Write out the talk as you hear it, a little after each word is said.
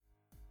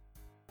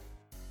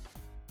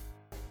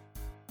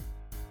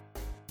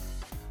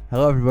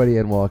Hello, everybody,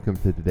 and welcome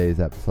to today's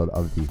episode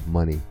of the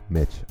Money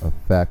Mitch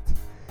Effect.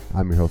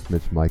 I'm your host,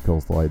 Mitch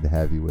Michaels. Delighted to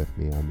have you with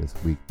me on this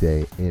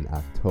weekday in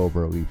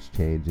October. Leafs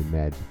change and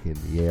magic in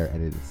the air,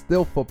 and it is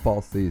still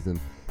football season.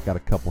 Got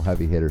a couple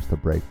heavy hitters to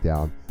break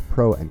down,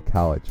 pro and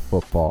college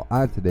football.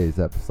 On today's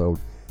episode,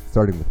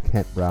 starting with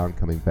Kent Brown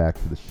coming back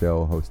to the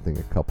show, hosting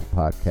a couple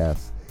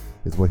podcasts,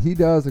 is what he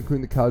does,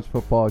 including the college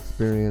football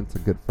experience. A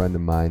good friend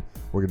of mine.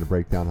 We're going to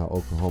break down how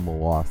Oklahoma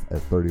lost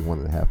as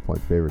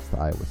 31.5-point favorites to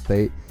Iowa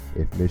State.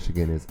 If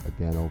Michigan is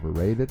again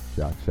overrated,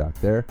 shock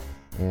there.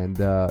 And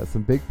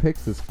some big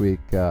picks this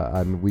week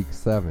on Week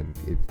 7.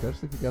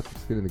 Especially if you got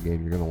some skin in the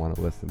game, you're going to want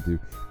to listen to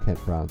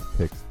Kent Brown's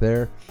picks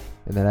there.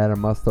 And then Adam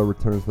Musto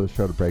returns to the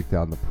show to break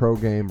down the pro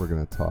game. We're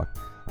going to talk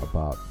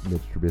about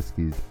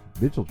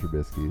Mitchell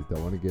Trubisky's,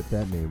 don't want to get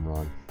that name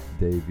wrong,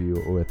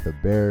 debut with the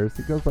Bears.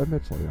 He goes by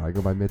Mitchell. I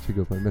go by Mitch, he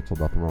goes by Mitchell.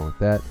 Nothing wrong with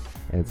that.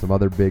 And some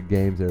other big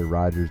games. Aaron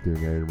Rodgers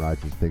doing Aaron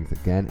Rodgers things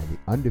again. And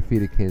the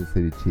undefeated Kansas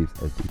City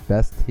Chiefs as the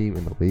best team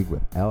in the league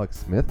with Alex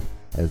Smith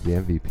as the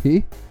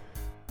MVP.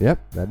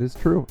 Yep, that is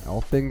true.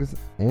 All things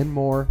and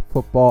more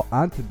football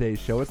on today's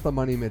show. It's the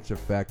Money Mitch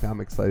Effect.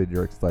 I'm excited.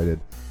 You're excited.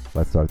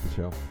 Let's start the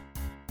show.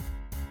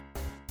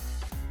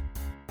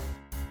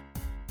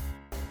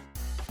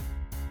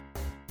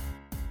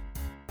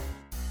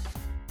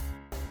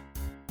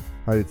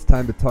 All right, it's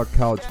time to talk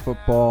college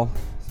football.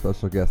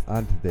 Special guest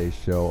on today's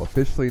show,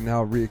 officially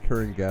now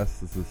reoccurring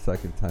guest. This is the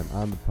second time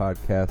on the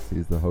podcast.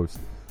 He's the host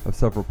of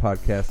several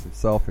podcasts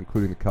himself,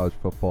 including the College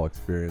Football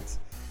Experience.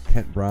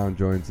 Kent Brown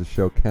joins the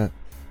show. Kent,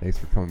 thanks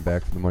for coming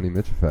back to the Money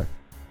Mitch Effect.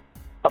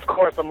 Of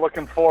course, I'm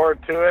looking forward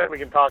to it. We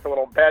can talk a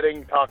little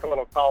betting, talk a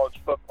little college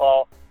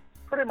football.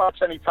 Pretty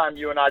much anytime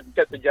you and I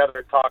get together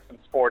and talk some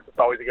sports, it's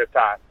always a good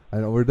time. I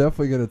know we're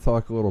definitely going to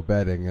talk a little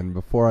betting, and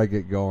before I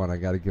get going, I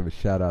got to give a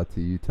shout out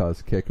to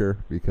Utah's kicker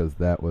because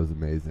that was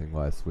amazing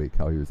last week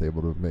how he was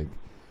able to make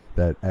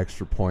that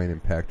extra point in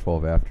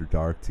Pac-12 after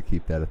dark to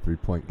keep that a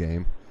 3-point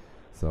game.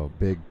 So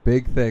big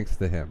thanks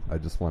to him. I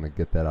just want to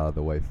get that out of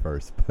the way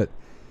first. But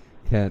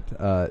Kent,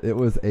 it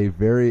was a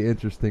very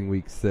interesting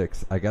Week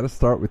 6. I got to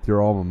start with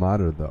your alma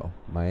mater though,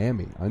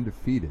 Miami,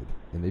 undefeated,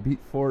 and they beat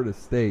Florida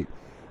State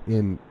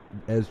in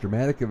as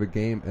dramatic of a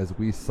game as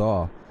we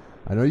saw.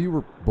 I know you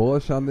were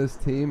bullish on this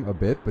team a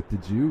bit, but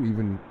did you,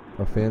 even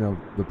a fan of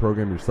the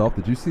program yourself,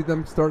 did you see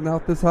them starting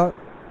out this hot?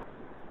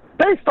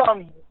 Based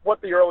on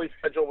what the early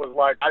schedule was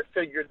like, I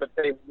figured that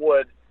they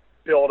would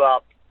build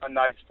up a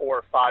nice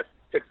 4, 5,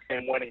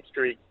 6-game winning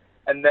streak,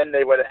 and then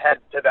they would head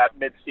to that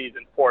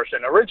midseason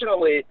portion.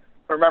 Originally,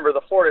 remember,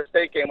 the Florida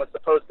State game was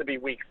supposed to be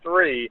Week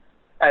 3,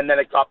 and then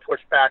it got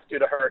pushed back due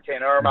to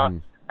Hurricane Irma,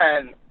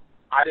 and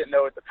I didn't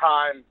know at the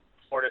time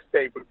Florida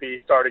State would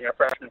be starting a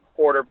freshman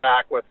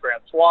quarterback with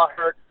Francois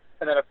hurt.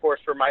 And then, of course,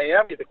 for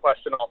Miami, the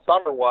question all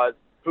summer was,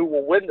 who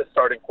will win the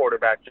starting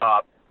quarterback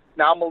job?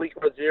 Now Malik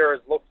Rozier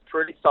has looked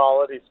pretty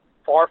solid. He's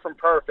far from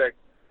perfect,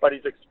 but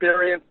he's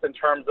experienced in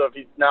terms of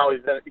he's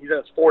in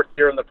his fourth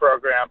year in the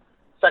program,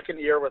 second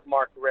year with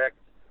Mark Richt,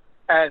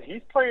 and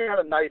he's playing at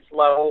a nice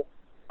level.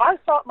 I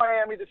thought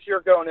Miami this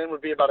year going in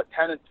would be about a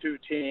 10-2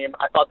 team.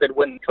 I thought they'd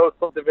win the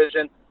Coastal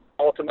Division,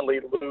 ultimately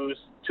lose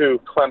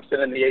to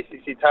Clemson in the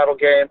ACC title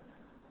game.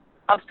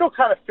 I'm still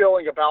kind of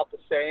feeling about the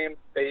same.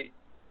 They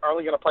are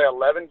only going to play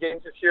 11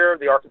 games this year.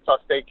 The Arkansas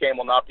State game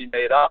will not be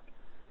made up.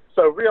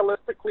 So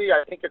realistically,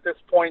 I think at this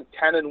point,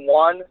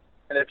 10-1,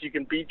 and if you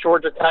can beat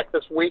Georgia Tech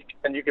this week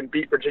and you can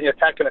beat Virginia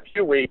Tech in a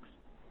few weeks,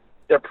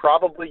 they're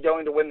probably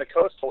going to win the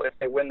Coastal if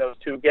they win those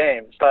 2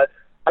 games. But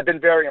I've been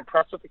very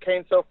impressed with the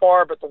Canes so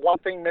far. But the one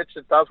thing, Mitch,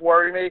 that does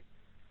worry me,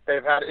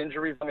 they've had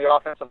injuries on the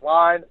offensive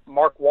line.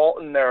 Mark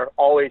Walton, their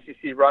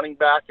all-ACC running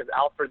back, is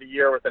out for the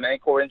year with an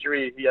ankle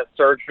injury. He has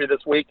surgery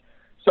this week.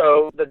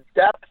 So the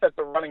depth at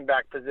the running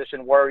back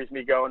position worries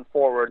me going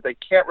forward. They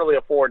can't really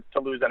afford to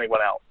lose anyone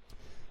else.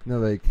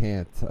 No, they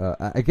can't.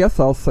 I guess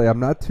I'll say I'm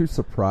not too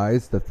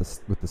surprised that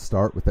with the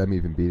start, with them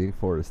even beating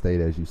Florida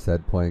State, as you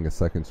said, playing a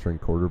second-string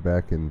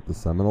quarterback in the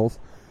Seminoles.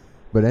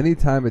 But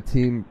anytime a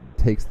team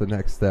takes the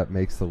next step,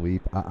 makes the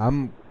leap,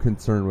 I'm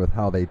concerned with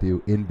how they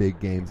do in big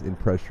games, in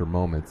pressure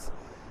moments.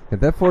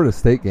 And that Florida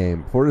State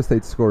game, Florida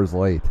State scores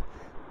late.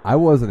 I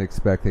wasn't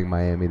expecting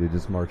Miami to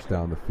just march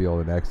down the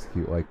field and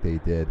execute like they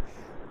did.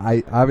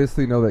 I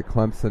obviously know that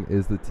Clemson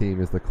is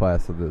the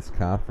class of this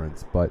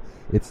conference, but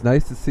it's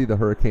nice to see the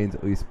Hurricanes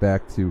at least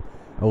back to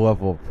a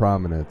level of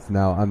prominence.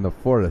 Now, on the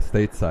Florida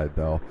State side,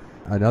 though,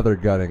 another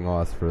gutting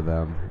loss for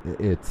them.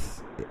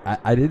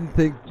 I didn't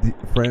think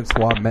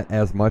Francois meant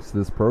as much to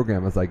this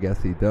program as I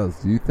guess he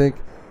does. Do you think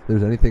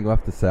there's anything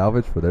left to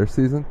salvage for their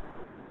season?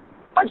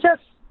 I guess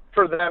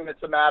for them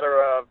it's a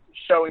matter of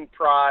showing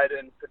pride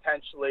and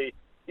potentially,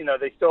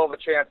 they still have a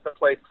chance to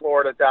play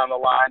Florida down the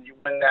line. You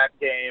win that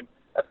game.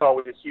 That's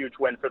always a huge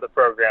win for the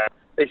program.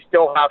 They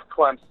still have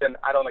Clemson.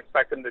 I don't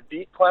expect them to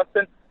beat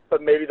Clemson,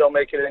 but maybe they'll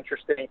make it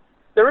interesting.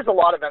 There is a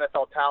lot of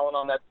NFL talent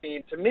on that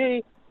team. To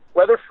me,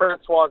 whether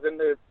Francois is in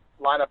the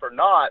lineup or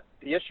not,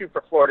 the issue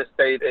for Florida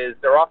State is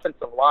their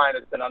offensive line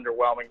has been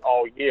underwhelming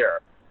all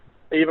year.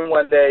 Even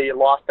when they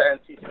lost to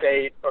NC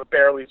State or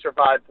barely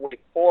survived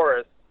Wake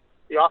Forest,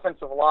 the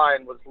offensive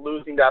line was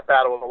losing that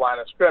battle of the line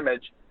of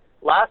scrimmage.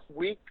 Last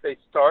week, they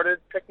started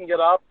picking it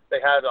up.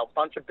 They had a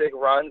bunch of big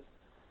runs.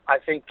 I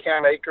think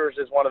Cam Akers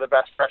is one of the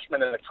best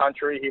freshmen in the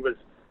country. He was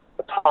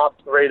the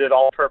top-rated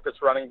all-purpose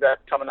running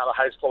back coming out of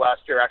high school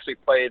last year, actually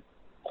played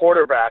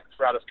quarterback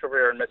throughout his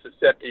career in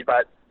Mississippi.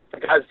 But the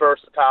guy's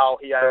versatile.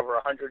 He had over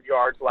 100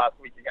 yards last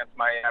week against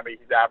Miami.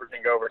 He's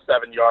averaging over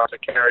 7 yards a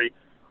carry.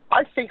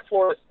 I think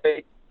Florida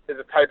State is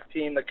a type of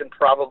team that can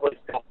probably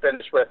still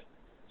finish with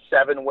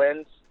 7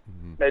 wins,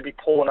 maybe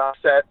pull an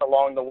upset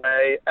along the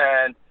way.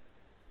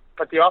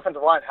 But the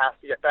offensive line has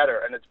to get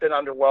better, and it's been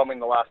underwhelming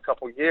the last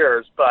couple of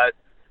years. But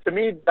to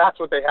me, that's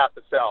what they have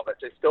to salvage.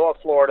 They still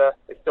have Florida.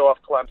 They still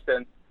have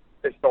Clemson.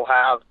 They still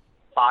have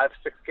 5-6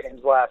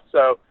 games left.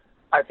 So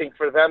I think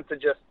for them to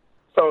just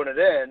phone it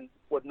in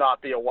would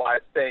not be a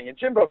wise thing. And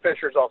Jimbo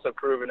Fisher's also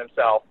proven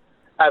himself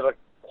as a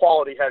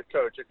quality head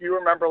coach. If you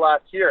remember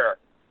last year,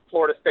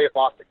 Florida State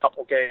lost a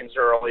couple games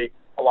early.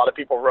 A lot of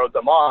people wrote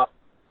them off.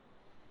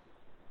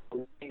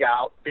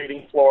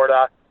 Beating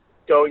Florida,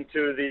 going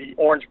to the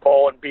Orange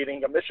Bowl and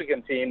beating a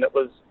Michigan team that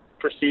was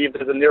perceived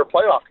as a near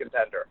playoff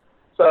contender.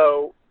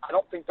 So I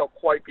don't think they'll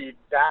quite be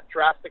that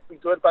drastically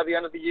good by the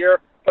end of the year,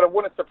 but it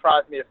wouldn't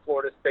surprise me if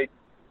Florida State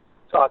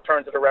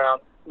turns it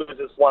around,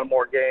 loses one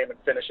more game, and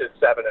finishes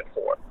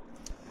 7-4.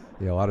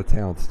 Yeah, a lot of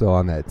talent still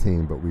on that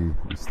team, but we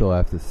still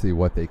have to see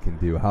what they can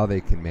do, how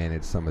they can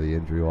manage some of the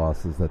injury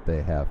losses that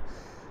they have.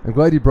 I'm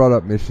glad you brought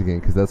up Michigan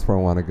because that's where I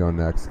want to go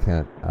next,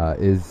 Kent.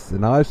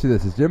 And I'll ask you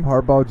this, is Jim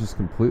Harbaugh just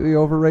completely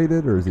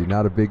overrated, or is he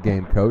not a big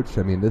game coach?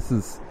 I mean, this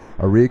is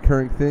a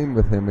reoccurring theme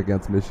with him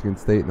against Michigan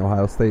State and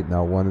Ohio State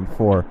now,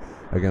 1-4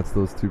 against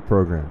those two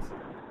programs.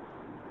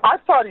 I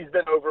thought he's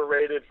been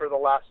overrated for the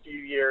last few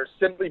years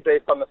simply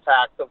based on the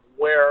fact of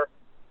where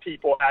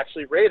people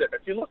actually rate him.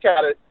 If you look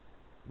at it,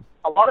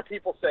 a lot of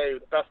people say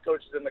the best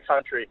coaches in the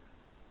country,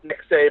 Nick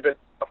Saban,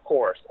 of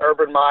course,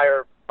 Urban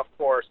Meyer, of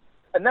course,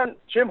 and then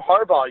Jim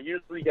Harbaugh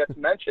usually gets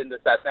mentioned as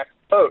that next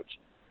coach.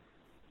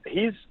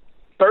 He's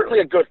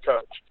certainly a good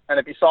coach, and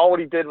if you saw what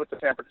he did with the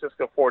San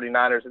Francisco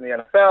 49ers in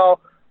the NFL,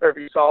 or if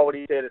you saw what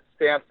he did at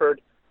Stanford,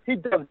 he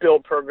does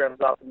build programs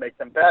up and make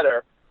them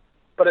better.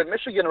 But at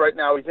Michigan right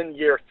now, he's in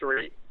year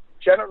 3.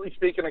 Generally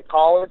speaking, in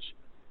college,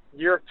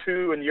 year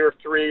 2 and year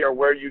 3 are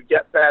where you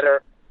get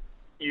better.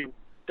 You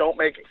don't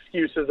make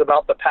excuses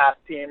about the past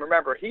team.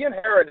 Remember, he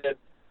inherited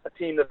a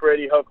team that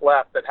Brady Hoke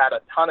left that had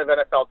a ton of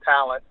NFL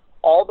talent.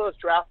 All those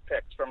draft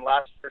picks from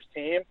last year's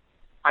team,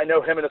 I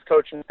know him and his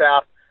coaching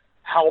staff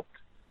helped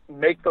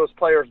make those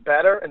players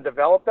better and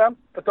develop them,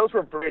 but those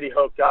were Brady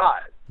Hoke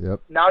guys.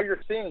 Yep. Now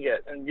you're seeing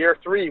it in year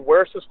 3.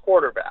 Where's his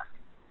quarterback?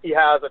 He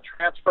has a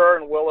transfer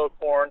in Will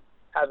O'Korn,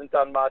 hasn't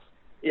done much.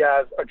 He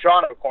has a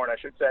John O'Korn, I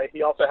should say.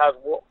 He also has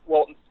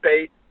Wilton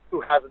Spate,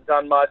 who hasn't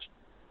done much.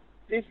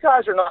 These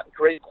guys are not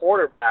great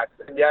quarterbacks,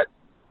 and yet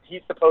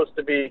he's supposed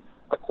to be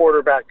a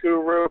quarterback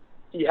guru.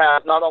 He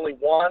has not only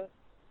one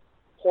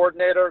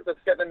coordinator that's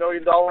getting $1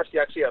 million, he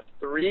actually has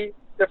 3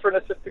 different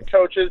assistant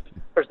coaches.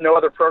 There's no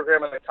other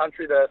program in the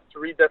country that has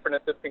 3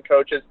 different assistant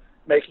coaches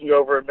making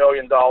over $1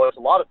 million. A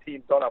lot of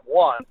teams don't have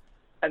one.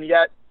 And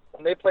yet,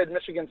 when they played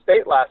Michigan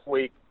State last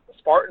week, the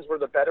Spartans were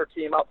the better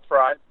team up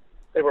front.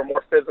 They were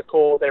more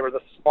physical. They were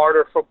the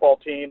smarter football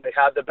team. They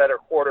had the better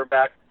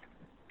quarterback.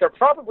 They're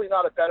probably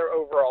not a better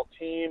overall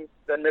team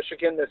than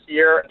Michigan this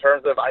year in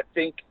terms of, I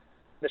think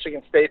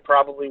Michigan State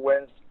probably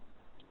wins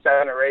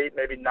 7 or 8,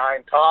 maybe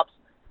 9 tops.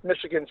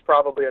 Michigan's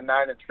probably a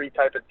 9-3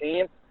 type of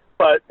team.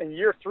 But in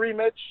year 3,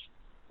 Mitch,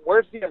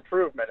 where's the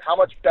improvement? How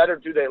much better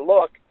do they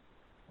look?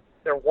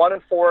 They're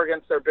 1-4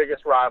 against their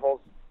biggest rivals.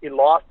 He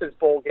lost his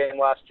bowl game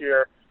last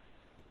year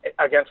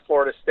against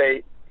Florida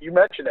State. You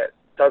mentioned it.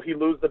 Does he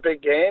lose the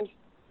big games?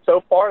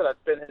 So far, that's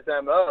been his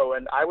MO,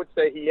 and I would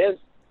say he is,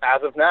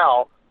 as of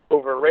now,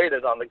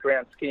 overrated on the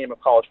grand scheme of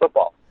college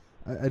football.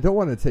 I don't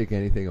want to take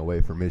anything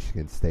away from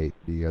Michigan State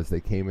because they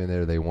came in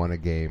there, they won a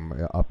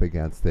game up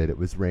against it. It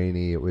was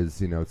rainy. It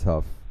was,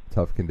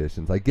 tough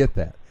conditions. I get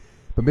that.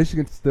 But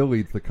Michigan still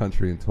leads the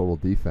country in total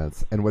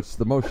defense. And what's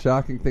the most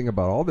shocking thing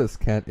about all this,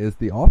 Kent, is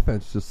the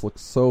offense just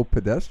looks so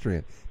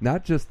pedestrian.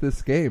 Not just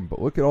this game,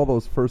 but look at all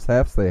those first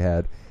halves they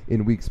had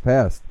in weeks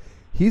past.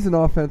 He's an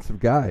offensive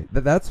guy.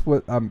 That's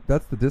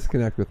the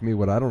disconnect with me,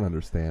 what I don't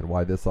understand,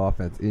 why this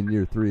offense in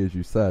year 3, as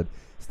you said,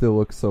 still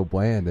looks so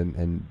bland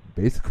and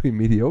basically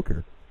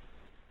mediocre.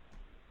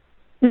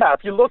 Yeah,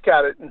 if you look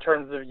at it in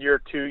terms of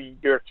year 2,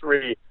 year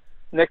 3,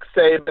 Nick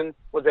Saban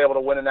was able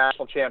to win a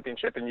national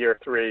championship in year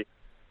 3.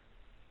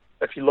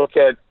 If you look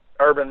at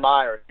Urban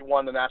Meyer, he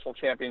won the national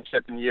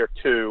championship in year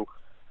 2.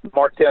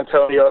 Mark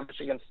D'Antonio at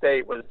Michigan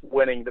State was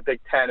winning the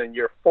Big Ten in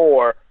year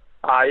 4.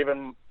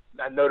 Even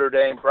at Notre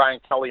Dame, Brian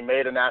Kelly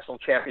made a national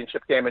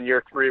championship game in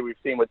year 3. We've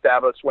seen what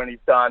Davos when he's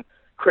done.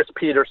 Chris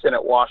Peterson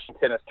at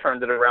Washington has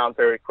turned it around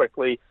very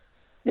quickly.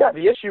 Yeah,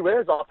 the issue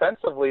is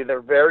offensively, they're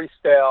very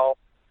stale.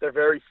 They're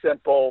very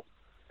simple.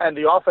 And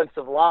the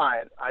offensive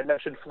line, I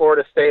mentioned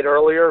Florida State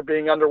earlier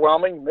being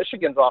underwhelming.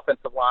 Michigan's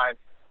offensive line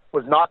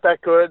was not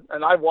that good,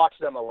 and I watched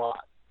them a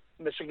lot.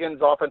 Michigan's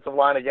offensive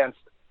line against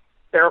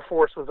Air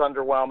Force was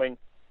underwhelming.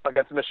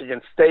 Against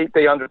Michigan State,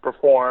 they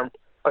underperformed.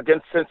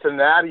 Against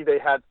Cincinnati, they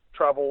had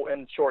trouble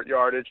in short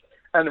yardage.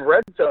 And the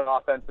red zone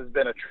offense has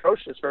been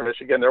atrocious for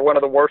Michigan. They're one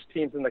of the worst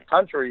teams in the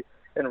country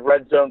in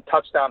red zone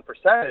touchdown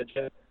percentage.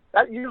 And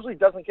that usually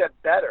doesn't get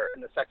better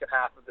in the second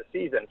half of the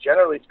season.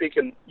 Generally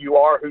speaking, you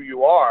are who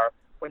you are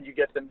when you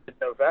get to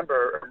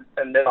mid-November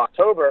and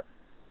mid-October.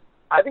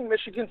 I think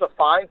Michigan's a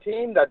fine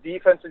team. That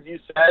defense, as you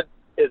said,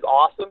 is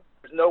awesome.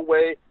 There's no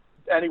way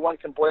anyone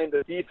can blame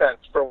the defense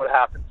for what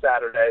happened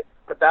Saturday.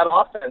 But that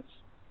offense,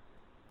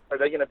 are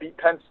they going to beat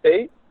Penn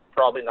State?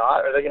 Probably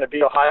not. Are they going to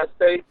beat Ohio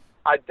State?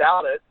 I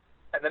doubt it.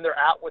 And then they're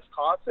at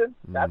Wisconsin.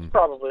 That's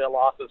probably a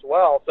loss as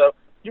well. So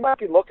you might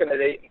be looking at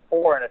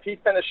 8-4, and if he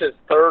finishes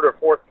third or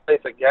fourth place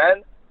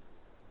again,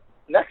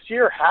 next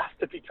year has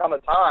to become a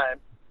time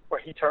where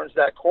he turns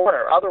that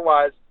corner.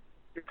 Otherwise,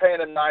 you're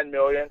paying him $9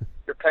 million.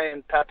 You're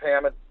paying Pep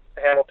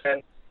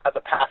Hamilton as a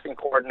passing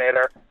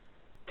coordinator,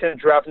 Tim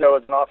Drevno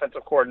as an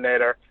offensive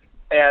coordinator,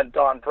 and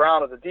Don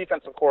Brown as a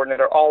defensive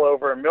coordinator, all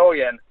over $1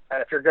 million.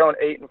 And if you're going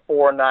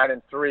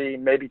 8-4, 9-3,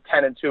 maybe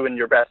 10-2 in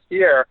your best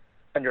year,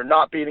 and you're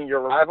not beating your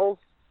rivals,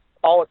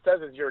 all it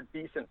says is you're a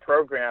decent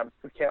program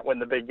who can't win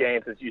the big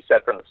games, as you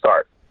said from the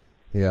start.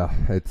 Yeah,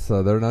 it's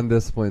they're an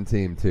undisciplined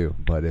team too.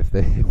 But if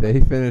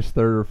they finish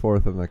third or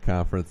fourth in the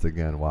conference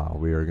again, wow,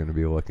 we are going to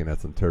be looking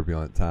at some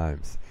turbulent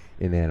times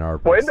in Ann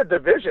Arbor. Well, in the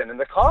division, in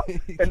the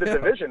conference,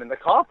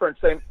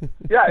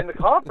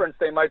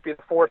 they might be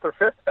the fourth or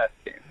fifth best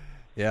team.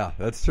 Yeah,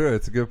 that's true.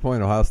 It's a good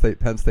point. Ohio State,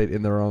 Penn State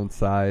in their own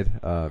side.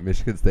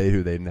 Michigan State,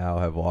 who they now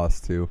have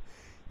lost to.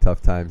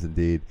 Tough times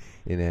indeed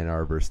in Ann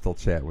Arbor. Still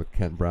chatting with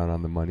Kent Brown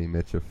on the Money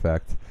Mitch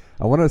Effect.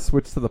 I want to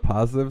switch to the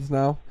positives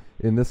now.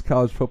 In this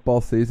college football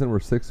season, we're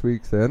 6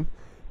 weeks in,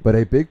 but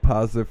a big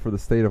positive for the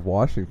state of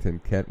Washington,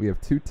 Kent. We have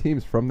two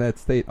teams from that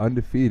state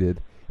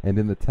undefeated and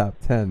in the top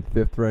 10,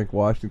 5th-ranked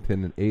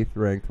Washington and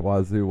 8th-ranked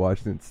Wazoo,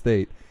 Washington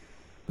State.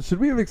 Should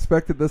we have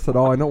expected this at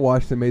all? I know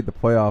Washington made the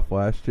playoff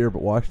last year,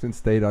 but Washington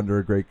State under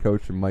a great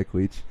coach and Mike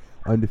Leach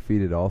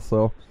undefeated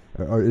also.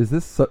 Or is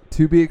this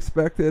to be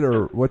expected,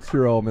 or what's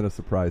your element of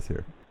surprise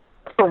here?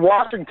 For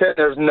Washington,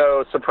 there's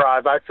no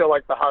surprise. I feel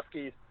like the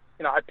Huskies,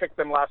 I picked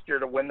them last year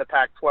to win the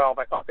Pac-12.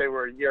 I thought they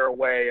were a year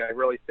away. I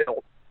really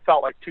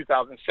felt like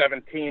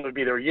 2017 would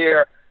be their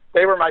year.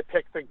 They were my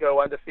pick to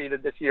go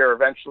undefeated this year,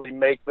 eventually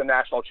make the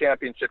national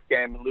championship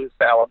game and lose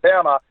to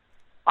Alabama.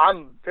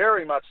 I'm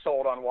very much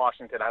sold on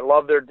Washington. I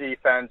love their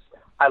defense.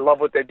 I love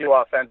what they do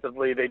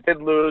offensively. They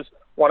did lose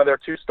one of their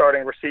two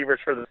starting receivers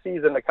for the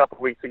season a couple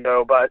weeks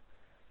ago, but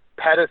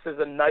Pettis is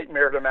a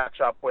nightmare to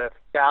match up with.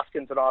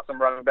 Gaskin's an awesome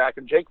running back,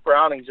 and Jake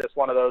Browning's just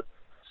one of those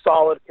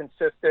solid,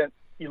 consistent.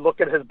 You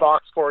look at his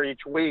box score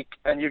each week,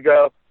 and you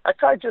go, that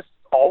guy just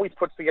always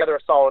puts together a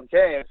solid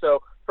game.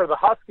 So for the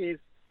Huskies,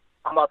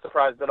 I'm not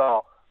surprised at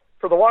all.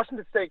 For the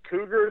Washington State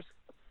Cougars,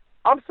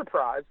 I'm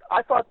surprised.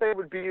 I thought they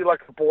would be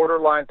like a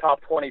borderline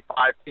top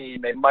 25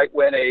 team. They might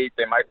win 8,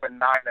 they might win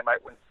 9, they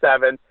might win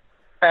 7.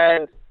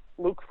 And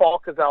Luke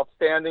Falk is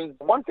outstanding.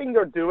 One thing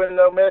they're doing,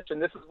 though, Mitch,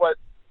 and this is what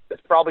is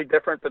probably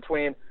different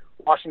between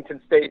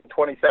Washington State in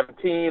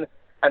 2017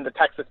 and the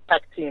Texas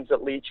Tech teams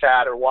that Leach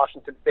had, or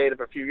Washington State of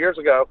a few years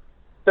ago,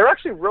 they're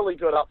actually really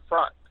good up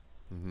front.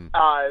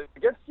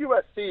 Against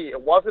USC,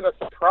 it wasn't a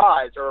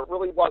surprise, or it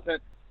really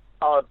wasn't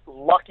a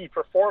lucky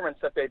performance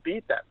that they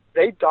beat them.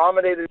 They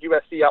dominated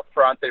USC up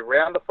front. They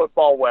ran the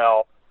football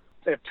well.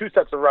 They have two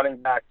sets of running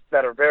backs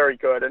that are very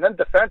good. And then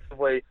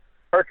defensively,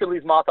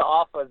 Hercules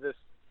Mataafa is this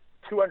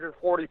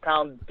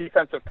 240-pound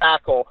defensive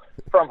tackle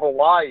from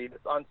Hawaii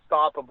that's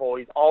unstoppable.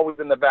 He's always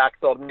in the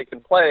backfield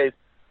making plays.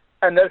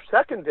 And their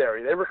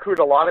secondary, they recruit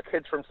a lot of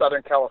kids from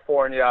Southern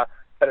California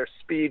that are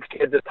speed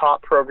kids at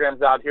top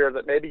programs out here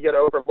that maybe get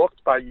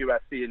overlooked by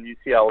USC and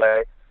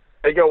UCLA.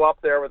 They go up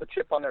there with a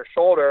chip on their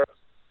shoulder,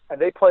 and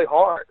they play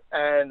hard.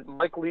 And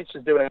Mike Leach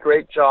is doing a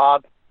great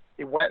job.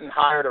 He went and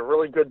hired a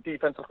really good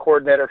defensive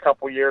coordinator a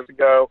couple years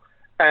ago.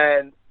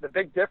 And the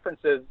big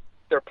difference is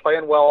they're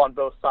playing well on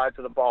both sides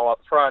of the ball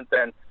up front.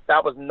 And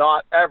that was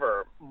not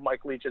ever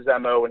Mike Leach's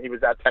MO when he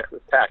was at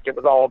Texas Tech. It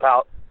was all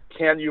about,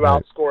 can you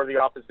outscore the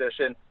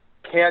opposition?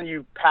 Can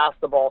you pass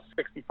the ball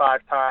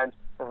 65 times,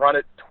 run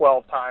it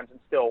 12 times, and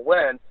still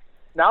win?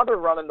 Now they're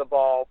running the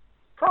ball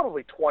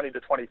probably 20 to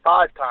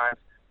 25 times,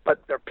 but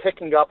they're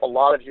picking up a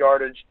lot of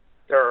yardage.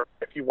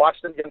 If you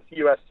watch them against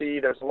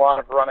USC, there's a lot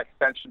of run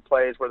extension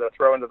plays where they're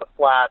throwing to the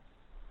flat.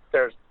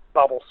 There's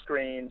bubble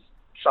screens,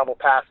 shovel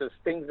passes,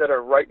 things that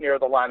are right near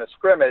the line of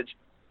scrimmage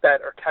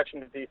that are catching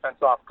the defense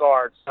off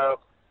guard. So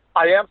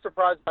I am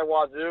surprised by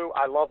Wazoo.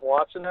 I love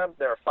watching them.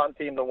 They're a fun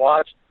team to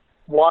watch.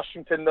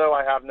 Washington, though,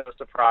 I have no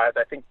surprise.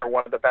 I think they're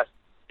one of the best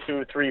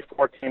 2, 3,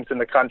 4 teams in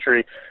the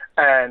country,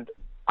 and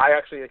I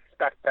actually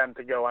expect them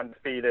to go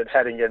undefeated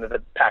heading into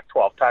the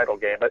Pac-12 title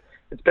game. But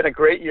it's been a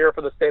great year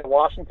for the state of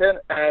Washington,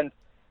 and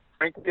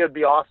frankly, it would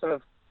be awesome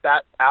if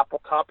that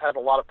Apple Cup had a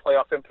lot of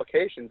playoff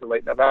implications in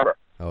late November.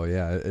 Oh,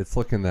 yeah, it's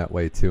looking that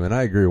way, too. And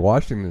I agree,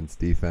 Washington's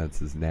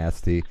defense is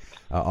nasty.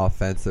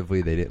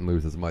 Offensively, they didn't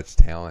lose as much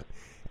talent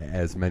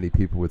as many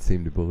people would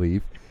seem to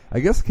believe. I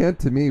guess, Kent,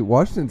 to me,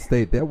 Washington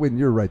State, that win,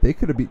 you're right, they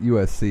could have beat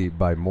USC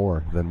by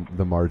more than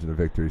the margin of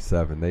victory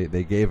 7.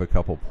 They gave a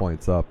couple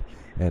points up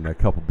and a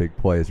couple big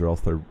plays, or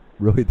else they're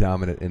really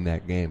dominant in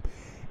that game.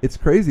 It's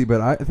crazy,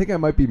 but I think I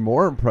might be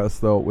more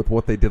impressed, though, with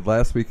what they did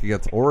last week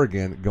against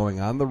Oregon, going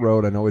on the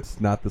road. I know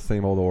it's not the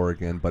same old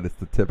Oregon, but it's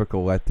the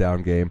typical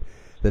letdown game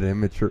that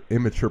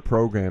immature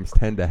programs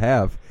tend to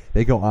have.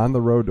 They go on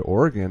the road to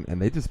Oregon,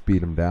 and they just beat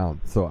them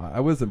down. So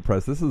I was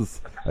impressed. This is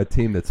a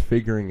team that's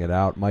figuring it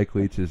out. Mike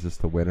Leach is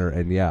just a winner.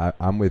 And, yeah,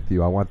 I'm with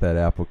you. I want that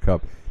Apple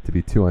Cup to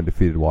be 2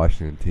 undefeated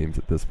Washington teams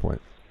at this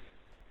point.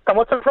 And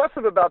what's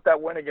impressive about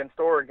that win against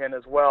Oregon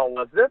as well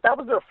was that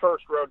was their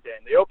first road game.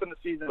 They opened the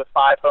season with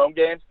 5 home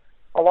games.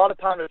 A lot of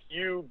times if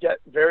you get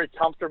very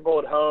comfortable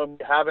at home,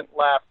 you haven't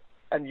left,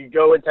 and you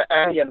go into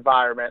any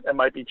environment, it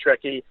might be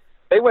tricky.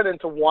 They went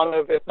into one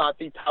of, if not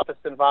the toughest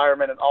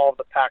environment in all of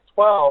the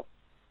Pac-12.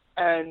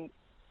 And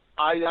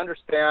I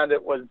understand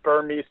it was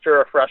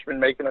Burmeister, a freshman,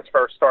 making his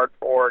first start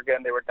for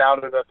Oregon. They were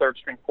down to the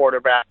third-string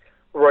quarterback.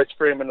 Royce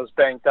Freeman was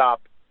banged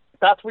up.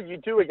 That's what you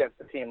do against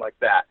a team like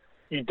that.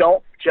 You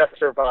don't just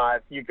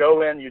survive. You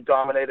go in, you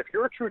dominate. If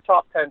you're a true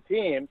top 10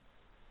 team,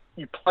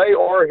 you play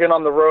Oregon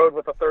on the road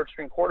with a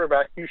third-string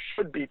quarterback, you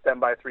should beat them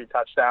by 3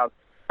 touchdowns.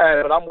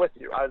 But I'm with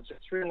you. I was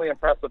extremely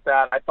impressed with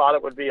that. I thought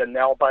it would be a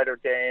nail-biter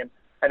game,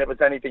 and it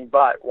was anything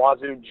but.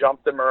 Wazoo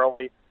jumped them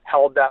early,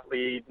 held that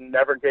lead,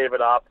 never gave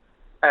it up.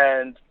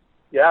 And,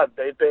 yeah,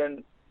 they've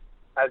been,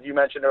 as you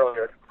mentioned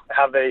earlier,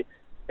 have they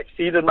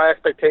exceeded my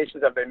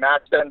expectations? Have they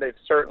matched them? They've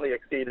certainly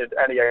exceeded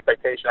any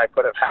expectation I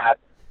could have had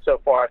so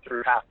far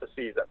through half the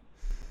season.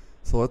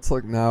 So let's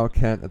look now,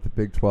 Kent, at the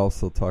Big 12.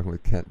 Still talking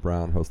with Kent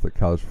Brown, host of the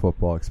College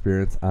Football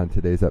Experience, on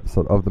today's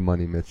episode of the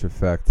Money Mitch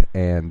Effect.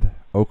 And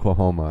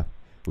Oklahoma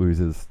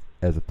loses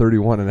as a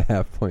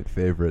 31.5-point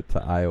favorite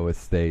to Iowa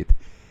State.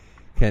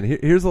 Ken,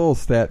 here's a little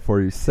stat for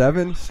you.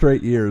 7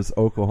 straight years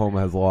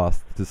Oklahoma has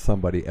lost to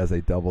somebody as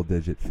a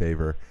double-digit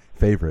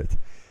favorite.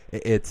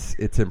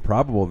 It's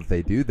improbable that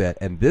they do that,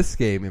 and this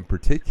game in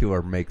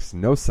particular makes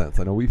no sense.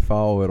 I know we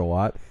follow it a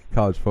lot,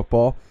 college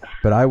football,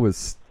 but I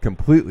was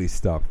completely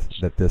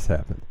stumped that this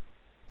happened.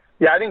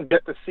 Yeah, I didn't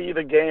get to see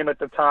the game at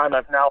the time.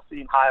 I've now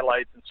seen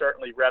highlights and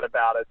certainly read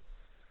about it,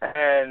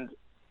 and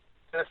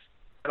just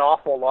an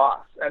awful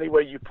loss. Any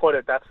way you put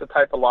it, that's the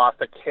type of loss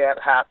that can't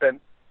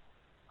happen.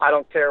 I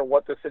don't care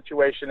what the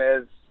situation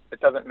is. It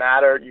doesn't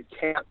matter. You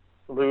can't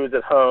lose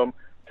at home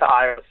to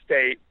Iowa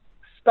State,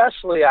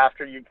 especially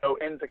after you go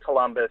into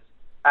Columbus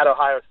at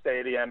Ohio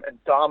Stadium and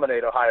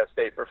dominate Ohio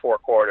State for 4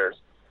 quarters.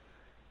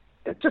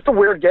 It's just a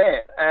weird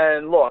game.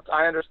 And look,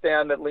 I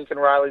understand that Lincoln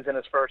Riley's in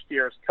his first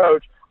year as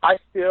coach. I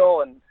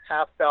still and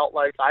have felt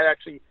like I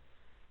actually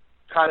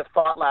kind of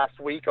thought last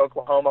week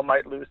Oklahoma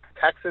might lose to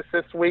Texas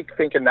this week,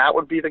 thinking that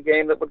would be the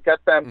game that would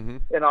get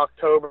them in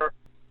October.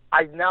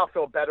 I now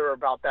feel better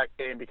about that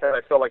game because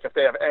I feel like if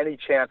they have any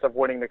chance of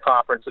winning the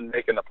conference and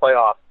making the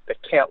playoff, they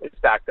can't lose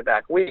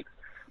back-to-back weeks.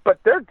 But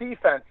their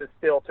defense is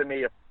still, to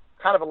me,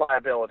 kind of a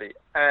liability.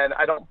 And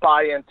I don't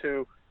buy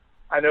into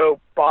 – I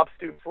know Bob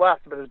Stoops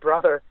left, but his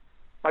brother,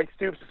 Mike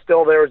Stoops, is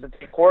still there as the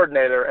team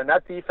coordinator, and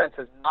that defense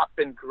has not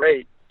been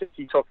great since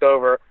he took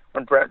over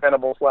when Brent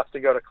Venables left to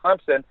go to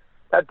Clemson.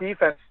 That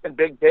defense in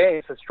big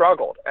games has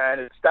struggled,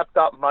 and it stepped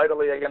up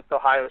mightily against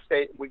Ohio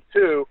State in week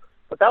 2.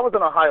 But that was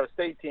an Ohio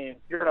State team.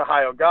 You're an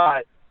Ohio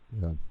guy.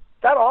 Yeah.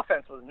 That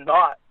offense was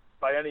not,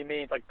 by any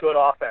means, a good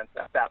offense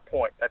at that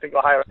point. I think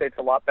Ohio State's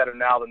a lot better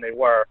now than they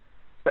were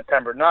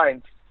September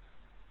 9th.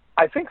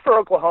 I think for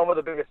Oklahoma,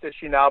 the biggest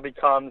issue now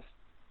becomes,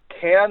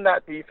 can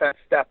that defense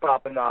step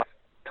up enough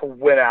to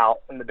win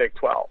out in the Big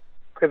 12?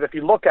 Because if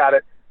you look at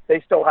it,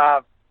 they still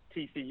have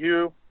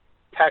TCU,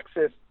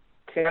 Texas,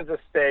 Kansas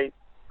State,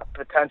 a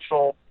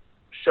potential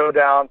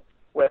showdown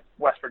with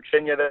West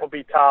Virginia that will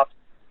be tough,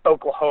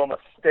 Oklahoma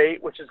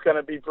State, which is going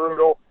to be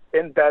brutal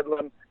in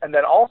Bedlam, and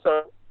then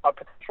also a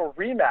potential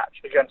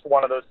rematch against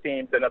one of those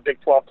teams in a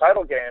Big 12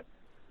 title game.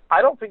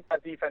 I don't think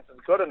that defense is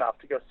good enough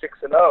to go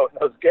 6-0 in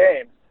those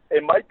games.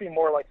 It might be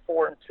more like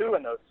 4-2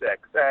 in those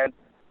 6. And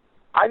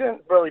I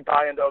didn't really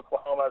buy into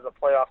Oklahoma as a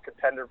playoff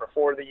contender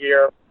before the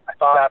year. I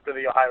thought after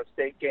the Ohio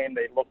State game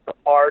they looked the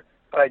part,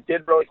 but I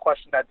did really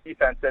question that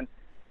defense. And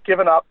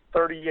giving up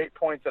 38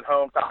 points at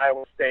home to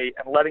Iowa State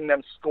and letting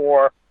them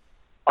score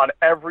on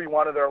every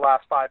one of their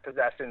last 5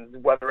 possessions,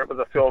 whether it was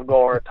a field goal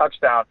or a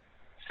touchdown,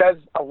 says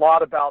a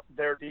lot about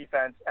their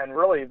defense and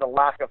really the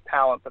lack of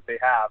talent that they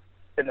have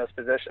in those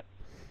positions.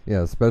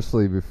 Yeah,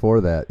 especially before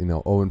that,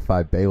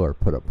 0-5 Baylor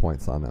put up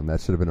points on them. That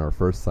should have been our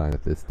first sign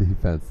that this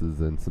defense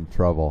is in some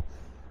trouble.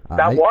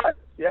 I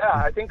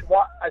think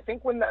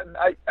when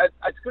that,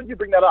 it's good you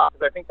bring that up,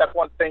 because I think that's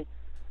one thing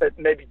that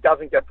maybe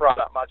doesn't get brought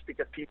up much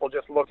because people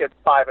just look at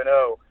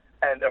 5-0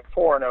 and they're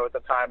 4-0 at the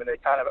time and they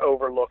kind of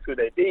overlook who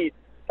they beat.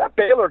 That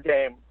Baylor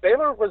game,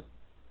 Baylor was,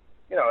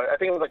 I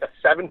think it was like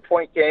a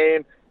 7-point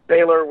game.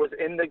 Baylor was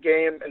in the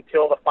game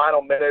until the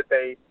final minute.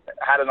 They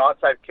had an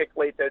onside kick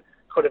late that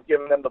could have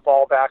given them the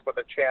ball back with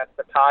a chance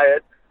to tie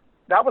it.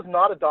 That was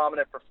not a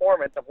dominant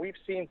performance, and we've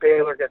seen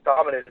Baylor get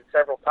dominated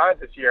several times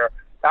this year.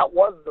 that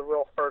was the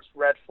real first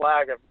red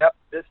flag of, yep,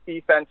 this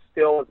defense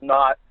still is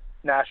not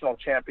national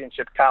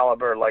championship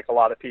caliber like a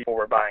lot of people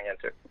were buying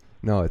into.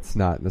 No, it's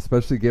not, and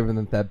especially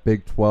given that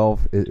Big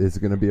 12 is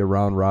going to be a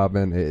round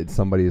robin.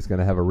 Somebody is going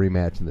to have a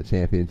rematch in the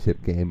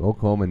championship game.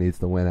 Oklahoma needs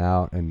to win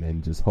out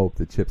and just hope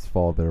the chips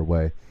fall their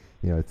way.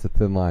 It's a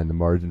thin line. The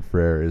margin for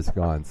error is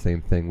gone.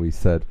 Same thing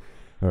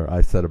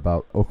I said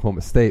about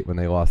Oklahoma State when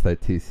they lost that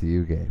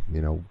TCU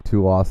game.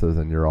 2 losses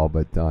and you're all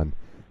but done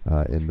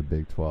in the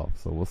Big 12.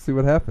 So we'll see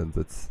what happens.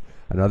 It's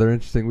another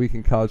interesting week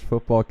in college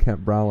football.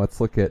 Kent Brown, let's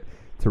look at,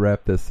 to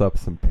wrap this up,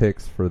 some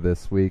picks for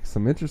this week.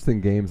 Some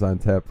interesting games on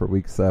tap for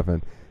Week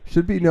 7.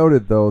 Should be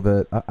noted, though,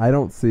 that I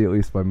don't see, at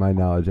least by my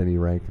knowledge, any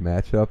ranked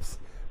matchups,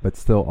 but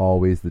still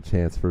always the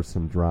chance for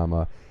some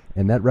drama.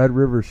 And that Red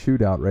River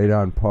shootout, right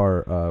on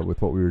par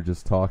with what we were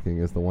just talking,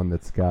 is the one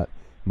that's got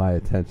my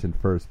attention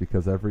first,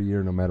 because every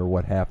year, no matter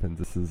what happens,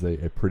 this is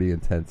a pretty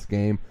intense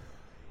game.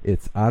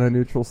 It's on a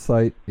neutral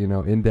site,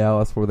 in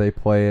Dallas where they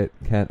play it.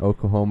 Kent,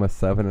 Oklahoma,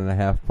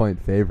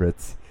 7.5-point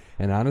favorites.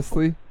 And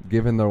honestly,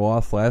 given their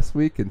loss last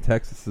week and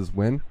Texas's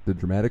win, the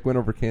dramatic win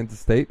over Kansas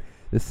State,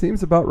 this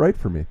seems about right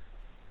for me.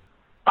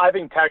 I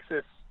think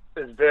Texas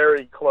is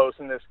very close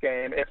in this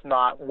game, if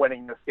not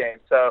winning this game.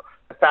 So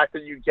the fact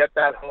that you get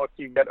that hook,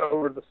 you get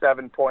over the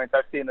 7 points,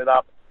 I've seen it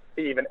up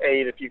to even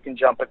 8 if you can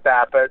jump at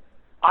that. But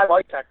I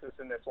like Texas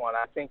in this one.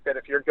 I think that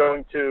if you're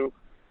going to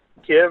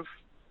give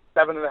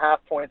 7.5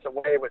 points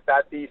away with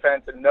that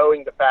defense, and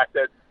knowing the fact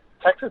that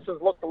Texas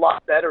has looked a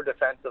lot better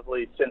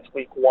defensively since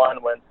week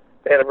 1 when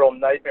they had a real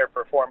nightmare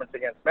performance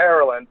against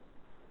Maryland,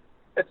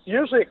 it's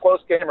usually a close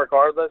game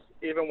regardless.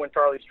 Even when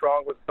Charlie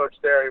Strong was coach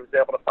there, he was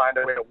able to find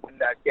a way to win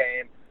that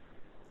game.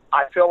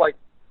 I feel like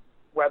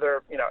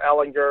whether,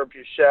 Ellinger,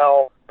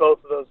 Buechele,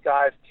 both of those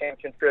guys can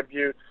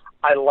contribute.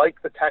 I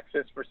like the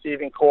Texas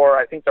receiving core.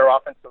 I think their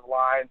offensive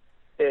line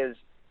is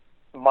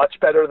much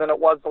better than it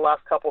was the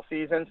last couple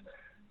seasons.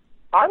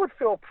 I would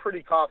feel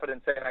pretty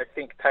confident saying I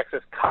think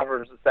Texas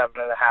covers the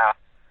 7.5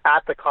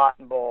 at the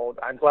Cotton Bowl.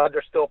 I'm glad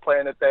they're still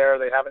playing it there.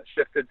 They haven't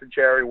shifted to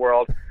Jerry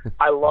World.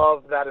 I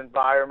love that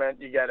environment.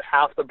 You get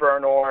half the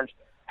burnt orange,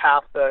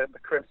 half the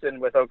crimson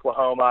with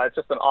Oklahoma. It's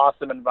just an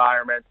awesome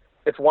environment.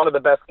 It's one of the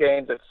best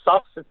games. It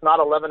sucks it's not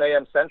 11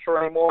 a.m. Central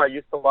anymore. I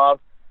used to love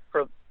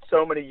for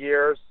so many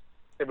years.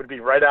 It would be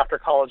right after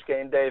College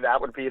Game Day.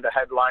 That would be the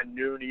headline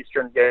noon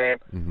Eastern game,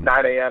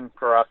 9 a.m.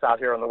 for us out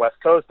here on the West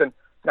Coast. And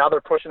now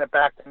they're pushing it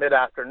back to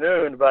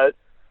mid-afternoon. But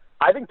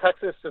I think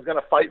Texas is going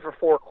to fight for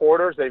 4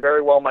 quarters. They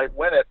very well might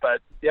win it.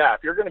 But, yeah,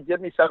 if you're going to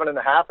give me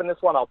 7.5 in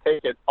this one, I'll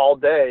take it all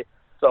day.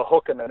 So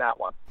hook them in that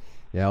one.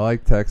 Yeah, I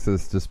like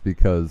Texas just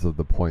because of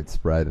the point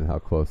spread and how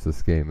close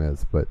this game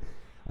is. But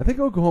I think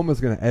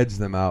Oklahoma's going to edge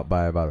them out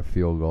by about a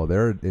field goal.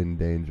 They're in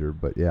danger.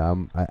 But, yeah,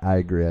 I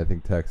agree. I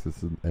think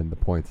Texas and the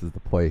points is the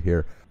play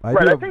here. I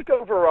think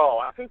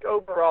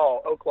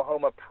overall,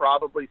 Oklahoma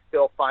probably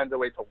still finds a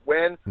way to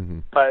win,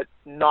 but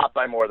not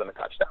by more than a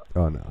touchdown.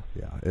 Oh, no.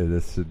 Yeah,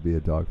 this should be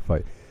a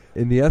dogfight.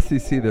 In the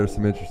SEC, there's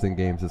some interesting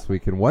games this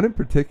week, and one in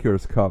particular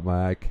has caught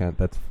my eye, Kent.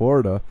 That's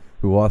Florida,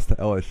 who lost to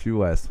LSU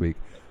last week,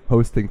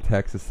 hosting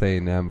Texas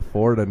A&M.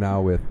 Florida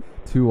now with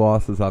 2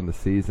 losses on the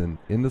season,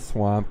 in the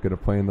swamp, going to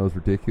play in those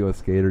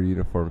ridiculous Gator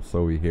uniforms,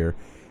 so we hear,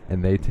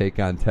 and they take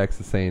on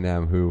Texas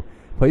A&M, who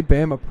played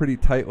Bama pretty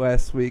tight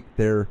last week.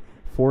 They're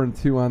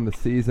 4-2 on the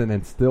season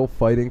and still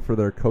fighting for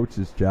their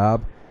coach's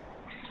job.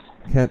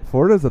 Kent,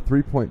 Florida's a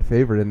 3-point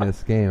favorite in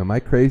this game. Am I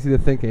crazy to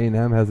think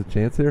A&M has a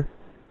chance here?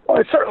 Well,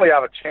 they certainly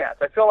have a chance.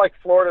 I feel like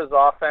Florida's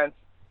offense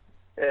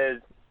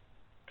is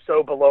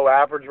so below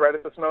average right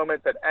at this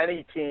moment that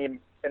any team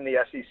in the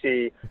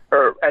SEC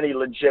or any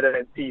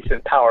legitimate,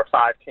 decent Power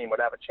 5 team would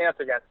have a chance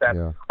against them.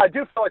 Yeah. I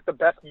do feel like the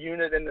best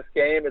unit in this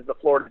game is the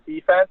Florida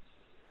defense.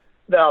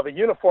 Now, the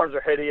uniforms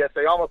are hideous.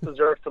 They almost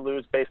deserve to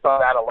lose based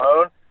on that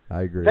alone.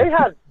 I agree. They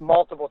had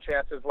multiple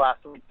chances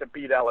last week to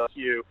beat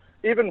LSU.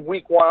 Even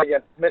week 1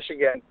 against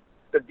Michigan,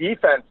 the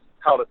defense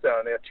held its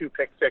own. They had 2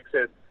 pick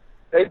sixes.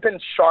 They've been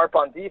sharp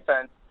on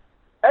defense.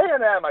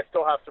 A&M, I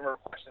still have some more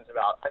questions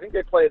about. I think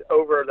they played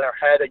over their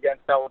head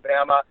against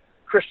Alabama.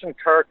 Christian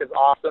Kirk is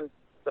awesome,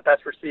 the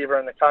best receiver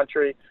in the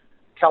country.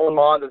 Kellen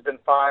Mond has been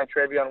fine.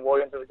 Travion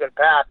Williams is a good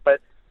back. But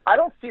I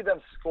don't see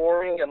them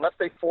scoring unless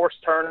they force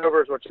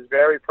turnovers, which is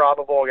very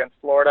probable against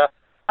Florida.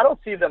 I don't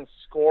see them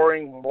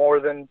scoring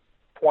more than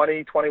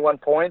 20, 21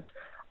 points.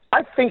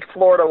 I think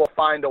Florida will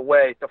find a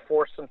way to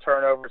force some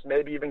turnovers,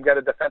 maybe even get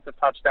a defensive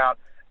touchdown,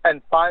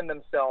 and find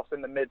themselves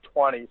in the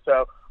mid-20s.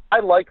 So I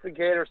like the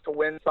Gators to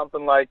win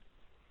something like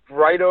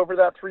right over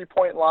that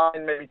 3-point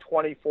line, maybe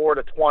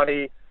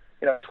 24-20,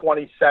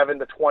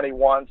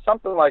 27-21,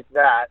 something like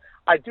that.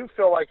 I do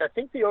feel like I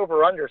think the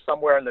over-under is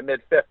somewhere in the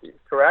mid-50s,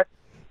 correct?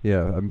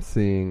 Yeah, I'm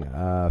seeing,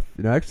 I'm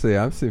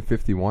seeing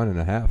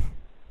 51.5,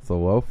 so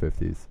low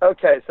 50s.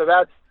 Okay, so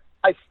that's,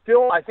 I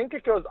think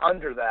it goes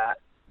under that,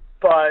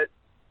 but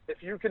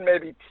if you can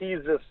maybe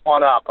tease this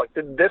one up, like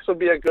this would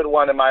be a good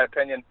one in my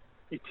opinion.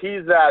 You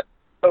tease that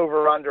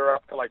over-under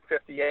up to like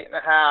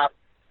 58.5,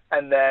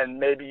 and then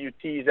maybe you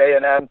tease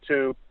A&M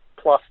to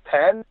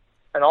 +10,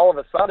 and all of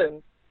a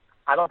sudden,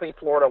 I don't think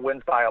Florida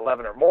wins by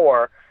 11 or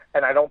more,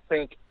 and I don't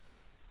think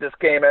this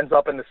game ends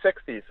up in the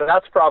 60s. So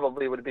that's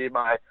probably would be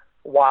my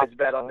wise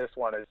bet on this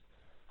one, is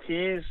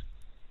tease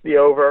the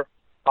over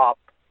up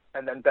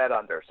and then bet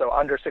under. So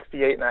under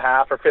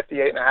 68.5 or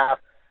 58.5,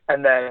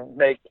 and then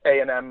make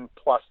A&M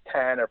plus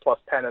 10 or plus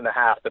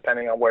 10.5,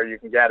 depending on where you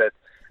can get it.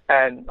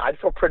 And I'd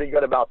feel pretty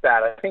good about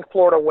that. I think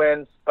Florida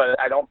wins, but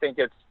I don't think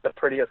it's the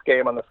prettiest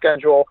game on the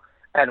schedule.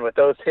 And with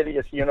those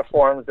hideous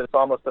uniforms, it's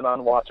almost an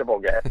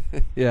unwatchable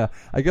game. Yeah,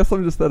 I guess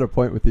I'm just at a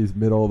point with these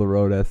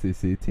middle-of-the-road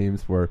SEC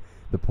teams where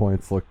the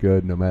points look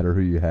good no matter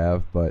who you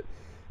have. But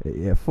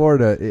yeah,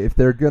 Florida, if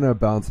they're going to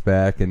bounce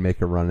back and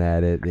make a run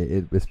at it,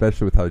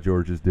 especially with how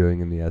Georgia's doing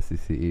in the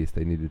SEC East,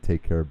 they need to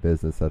take care of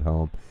business at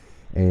home.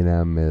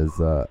 A&M is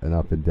an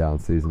up-and-down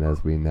season,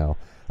 as we know.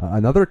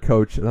 Another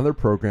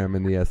program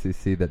in the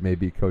SEC that may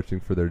be coaching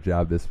for their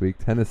job this week,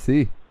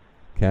 Tennessee,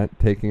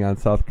 taking on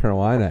South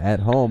Carolina at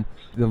home.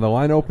 The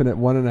line opened at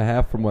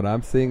 1.5 from what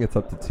I'm seeing. It's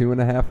up to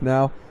 2.5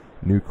 now.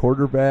 New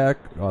quarterback,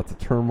 lots of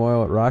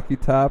turmoil at Rocky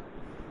Top.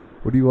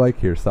 What do you like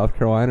here, South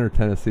Carolina or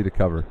Tennessee to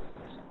cover?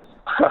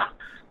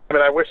 I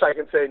mean, I wish I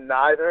could say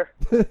neither.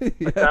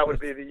 Yeah. That would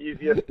be the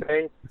easiest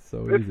thing.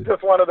 So it's easy.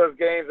 Just one of those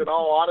games. In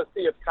all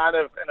honesty, it's kind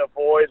of in a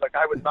void. Like,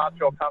 I would not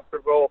feel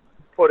comfortable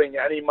putting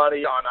any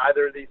money on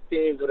either of these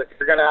teams. But if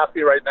you're going to ask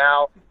me right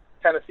now,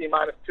 Tennessee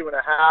minus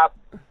 2.5,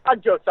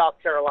 I'd go South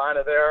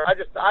Carolina there.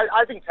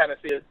 I think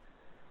Tennessee is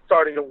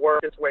starting to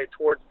work its way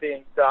towards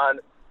being done.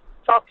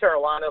 South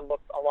Carolina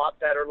looked a lot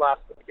better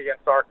last week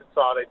against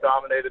Arkansas. They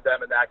dominated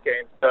them in that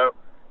game. So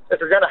if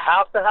you're going to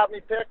have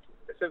me pick,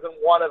 this isn't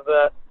one of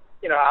the,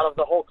 out of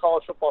the whole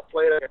college football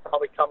slate, I could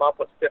probably come up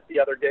with 50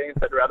 other games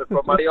I'd rather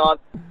put money on.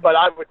 But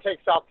I would take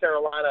South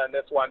Carolina in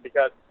this one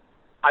because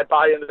I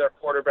buy into their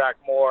quarterback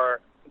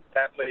more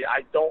intently.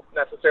 I don't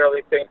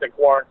necessarily think that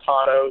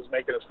Guarantano's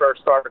making his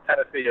first start for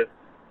Tennessee is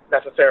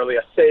necessarily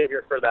a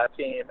savior for that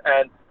team.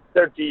 And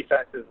their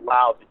defense is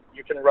lousy.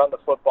 You can run the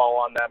football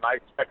on them. I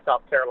expect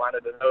South Carolina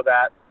to know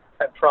that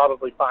and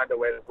probably find a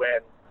way to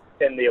win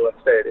in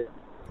Neyland Stadium.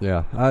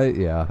 Yeah,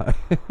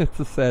 it's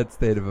a sad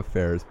state of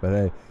affairs, but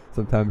hey,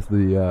 sometimes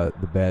the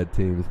bad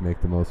teams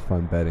make the most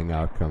fun betting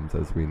outcomes,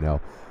 as we know.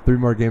 3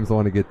 more games I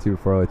want to get to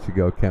before I let you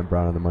go. Kent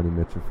Brown on the Money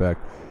Mitch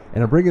Effect.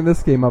 And I'm bringing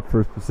this game up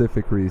for a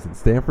specific reason.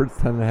 Stanford's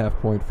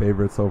 10.5-point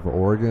favorites over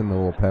Oregon, the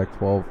little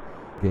Pac-12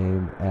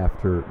 game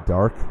after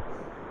dark.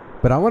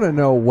 But I want to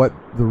know what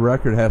the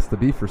record has to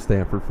be for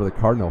Stanford, for the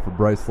Cardinal, for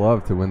Bryce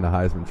Love to win the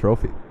Heisman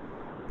Trophy.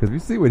 Because we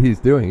see what he's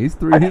doing. He's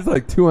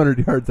like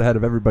 200 yards ahead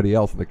of everybody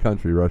else in the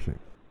country rushing.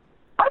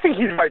 I think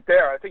he's right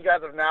there. I think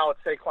as of now, it's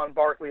Saquon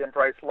Barkley and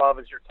Bryce Love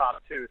as your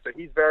top 2. So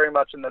he's very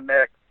much in the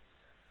mix.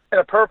 In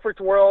a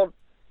perfect world,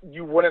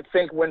 you wouldn't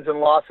think wins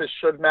and losses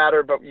should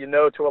matter, but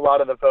to a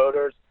lot of the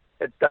voters,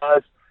 it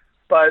does.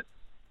 But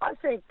I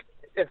think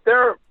if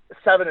they're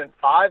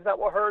 7-5, that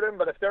will hurt him.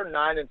 But if they're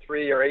 9-3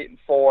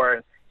 or 8-4,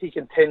 and he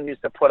continues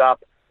to put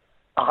up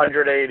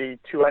 180,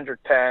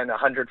 210,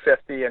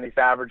 150, and he's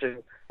averaging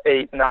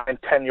 8, 9,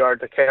 10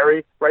 yards a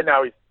carry. Right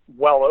now he's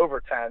well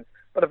over 10,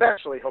 but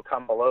eventually he'll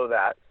come below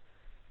that.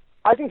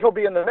 I think he'll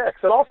be in the mix.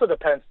 It also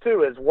depends,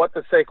 too, is what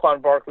does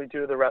Saquon Barkley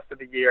do the rest of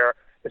the year?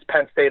 Is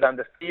Penn State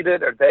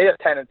undefeated? Are they a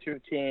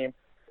 10-2 team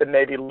that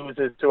maybe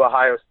loses to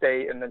Ohio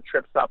State and then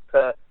trips up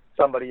to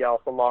somebody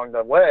else along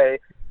the way?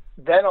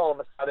 Then all of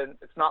a sudden,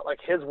 it's not like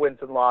his wins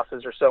and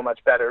losses are so much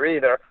better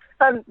either.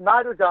 And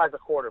neither guy's a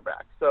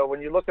quarterback. So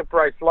when you look at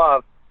Bryce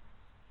Love,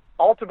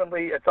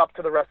 ultimately it's up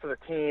to the rest of the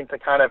team to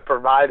kind of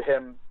provide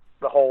him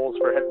the holes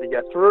for him to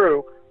get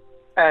through.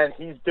 And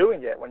he's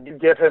doing it. When you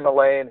give him a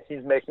lane,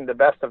 he's making the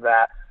best of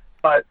that.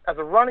 But as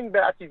a running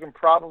back, you can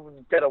probably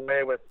get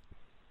away with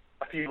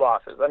a few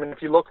losses. I mean,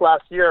 if you look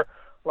last year,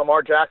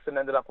 Lamar Jackson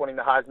ended up winning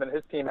the Heisman.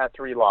 His team had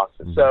 3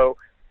 losses. So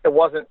it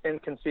wasn't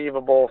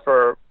inconceivable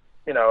for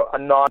a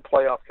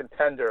non-playoff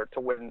contender to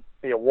win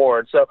the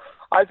award. So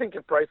I think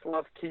if Bryce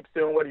Love keeps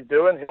doing what he's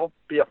doing, he'll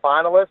be a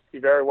finalist. He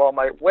very well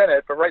might win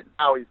it. But right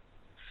now he's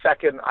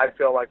second, I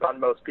feel like, on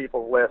most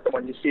people's list.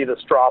 When you see the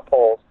straw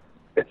polls,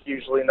 it's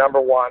usually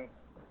number 1,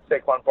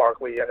 Saquon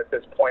Barkley, and at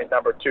this point,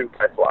 number 2,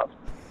 Bryce Love.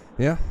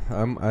 Yeah,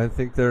 I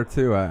think there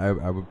too.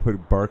 I would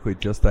put Barkley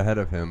just ahead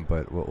of him,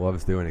 but what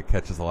Love's doing, it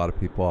catches a lot of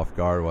people off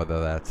guard, whether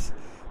that's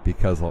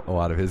because a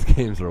lot of his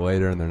games are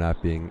later and they're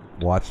not being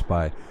watched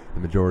by the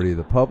majority of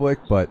the public.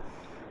 But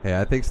hey,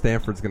 I think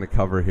Stanford's going to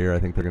cover here. I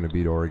think they're going to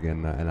beat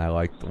Oregon, and I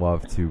like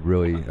Love to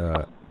really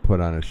put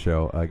on a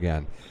show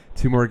again.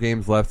 2 more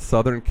games left.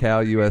 Southern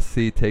Cal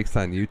USC takes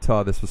on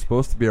Utah. This was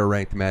supposed to be a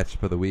ranked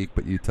matchup of the week,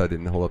 but Utah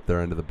didn't hold up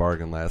their end of the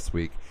bargain last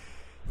week.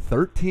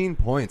 13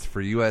 points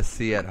for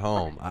USC at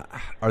home.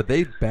 Are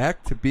they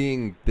back to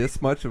being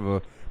this much of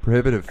a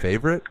prohibitive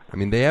favorite? I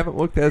mean, they haven't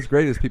looked as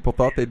great as people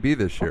thought they'd be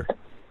this year.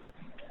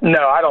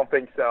 No, I don't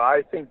think so.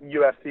 I think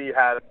USC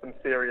has some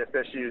serious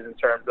issues in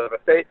terms of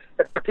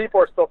if the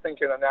people are still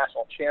thinking a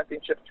national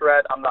championship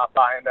threat, I'm not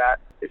buying that.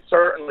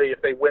 Certainly,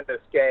 if they win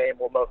this game,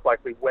 will most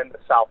likely win the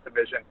South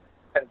Division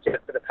and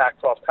get to the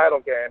Pac-12 title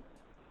game.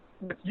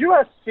 With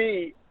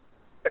USC,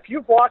 if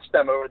you've watched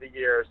them over the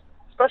years,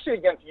 especially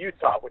against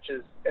Utah, which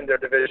is in their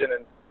division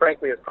and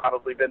frankly has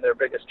probably been their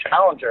biggest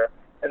challenger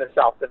in the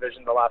South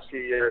Division the last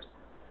few years.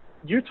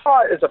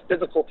 Utah is a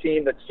physical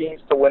team that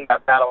seems to win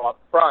that battle up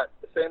front.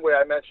 The same way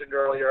I mentioned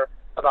earlier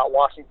about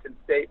Washington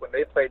State, when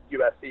they played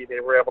USC, they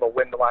were able to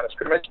win the line of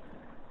scrimmage.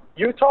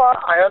 Utah,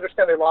 I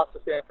understand they lost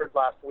to Stanford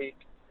last week,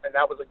 and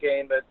that was a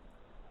game that,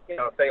 you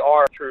know, if they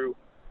are a true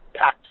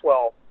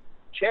Pac-12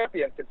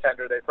 champion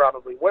contender, they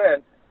probably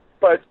win.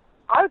 But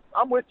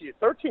I'm with you.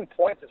 13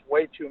 points is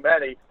way too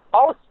many.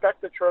 I'll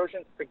expect the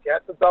Trojans to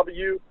get the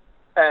W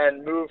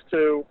and move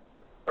to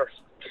or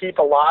keep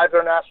alive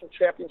their national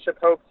championship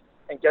hopes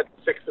and get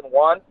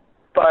 6-1.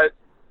 But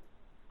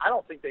I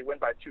don't think they win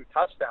by 2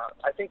 touchdowns.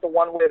 I think the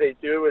one way they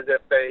do is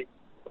if they,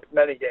 with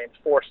many games,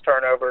 force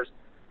turnovers,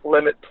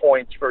 limit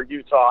points for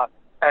Utah,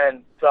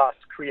 and thus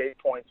create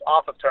points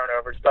off of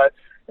turnovers. But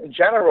in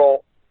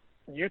general,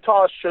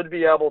 Utah should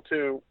be able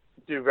to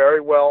do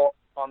very well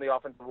on the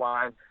offensive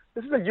line.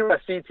 This is a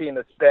USC team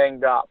that's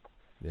banged up,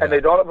 and they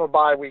don't have a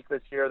bye week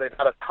this year. They've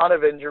had a ton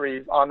of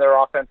injuries on their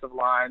offensive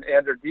line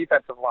and their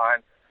defensive line.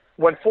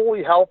 When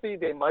fully healthy,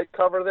 they might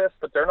cover this,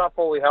 but they're not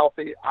fully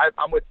healthy.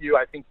 I'm with you.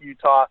 I think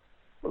Utah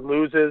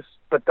loses,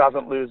 but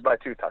doesn't lose by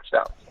 2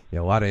 touchdowns. Yeah,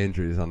 a lot of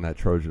injuries on that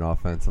Trojan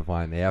offensive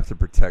line. They have to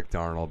protect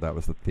Darnold. That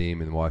was the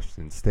theme in the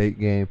Washington State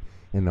game.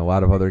 In a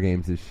lot of other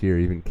games this year,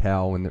 even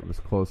Cal, when it was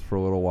close for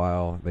a little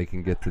while, they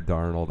can get to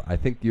Darnold. I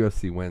think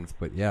USC wins,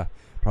 but yeah,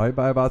 probably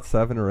by about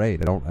 7 or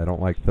 8. I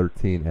don't like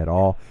 13 at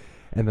all.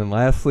 And then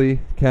lastly,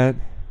 Kent,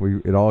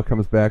 it all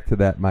comes back to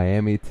that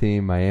Miami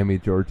team, Miami,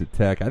 Georgia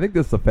Tech. I think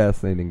this is a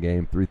fascinating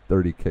game,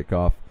 3:30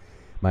 kickoff.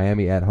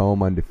 Miami at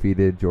home,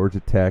 undefeated. Georgia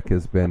Tech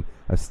has been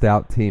a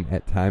stout team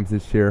at times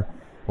this year.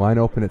 Line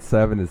open at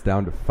 7 is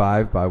down to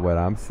 5 by what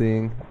I'm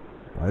seeing.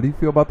 How do you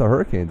feel about the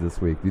Hurricanes this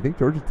week? Do you think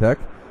Georgia Tech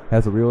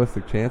has a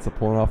realistic chance of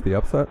pulling off the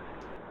upset?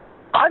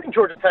 I think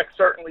Georgia Tech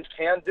certainly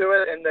can do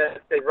it, and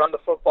that they run the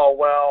football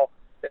well.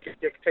 They can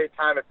dictate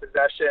time of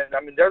possession.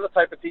 I mean, they're the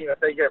type of team, if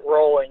they get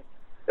rolling,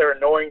 they're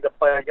annoying to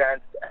play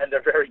against, and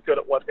they're very good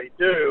at what they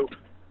do.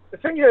 The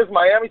thing is,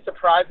 Miami,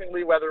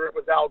 surprisingly, whether it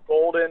was Al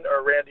Golden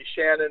or Randy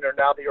Shannon or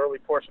now the early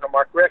portion of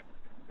Mark Richt,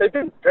 they've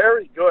been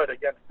very good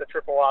against the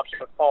triple option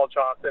with Paul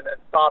Johnson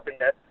and stopping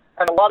it.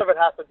 And a lot of it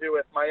has to do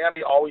with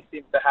Miami always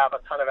seems to have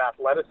a ton of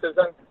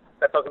athleticism.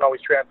 That doesn't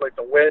always translate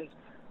to wins.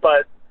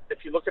 But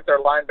if you look at their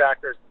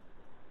linebackers,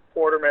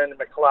 Quarterman,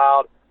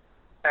 McLeod,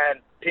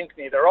 and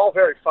Pinckney, they're all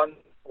very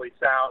fundamentally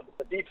sound.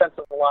 The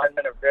defensive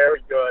linemen are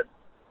very good.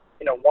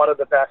 You know, one of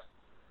the best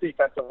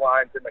defensive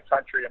lines in the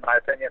country, in my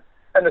opinion.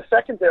 And the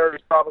secondary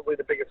is probably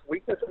the biggest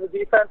weakness of the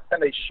defense,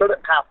 and they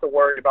shouldn't have to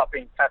worry about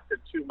being tested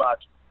too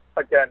much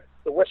against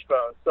the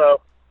wishbone. So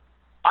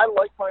I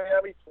like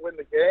Miami to win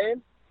the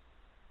game.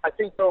 I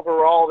think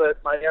overall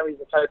that Miami's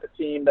the type of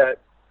team that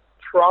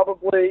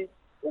probably,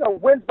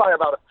 wins by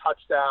about a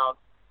touchdown.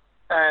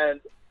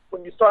 And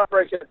when you start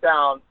breaking it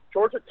down,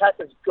 Georgia Tech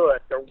is good.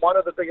 They're one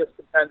of the biggest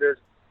contenders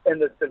in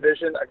this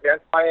division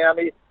against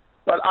Miami.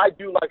 But I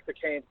do like the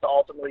Canes to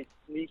ultimately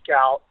sneak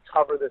out,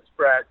 cover the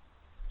spread,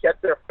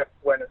 get their 5th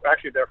win,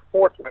 actually their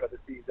 4th win of the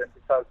season,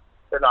 because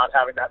they're not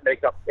having that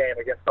makeup game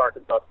against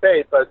Arkansas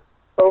State. But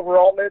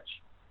overall,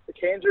 Mitch, the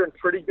Canes are in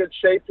pretty good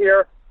shape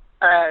here,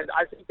 and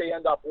I think they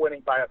end up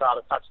winning by about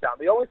a touchdown.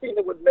 The only thing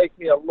that would make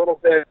me a little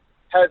bit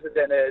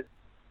hesitant is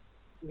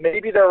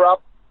maybe they're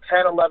up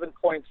 10, 11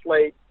 points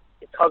late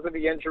because of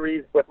the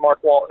injuries with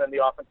Mark Walton and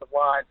the offensive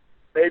line.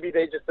 Maybe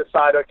they just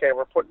decide, okay,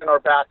 we're putting in our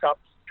backups.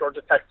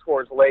 Georgia Tech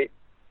scores late,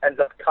 ends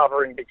up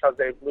covering because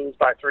they lose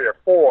by 3 or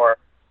 4.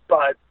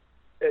 But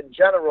in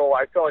general,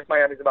 I feel like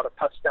Miami's about a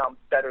touchdown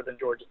better than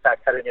Georgia Tech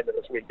heading into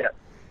this weekend.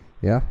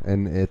 Yeah,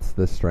 and it's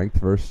the strength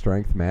versus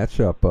strength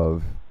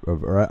matchup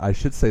or I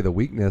should say the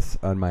weakness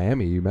on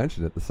Miami. You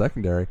mentioned it, the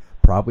secondary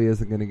probably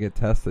isn't going to get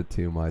tested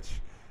too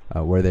much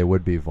where they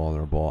would be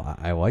vulnerable.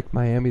 I like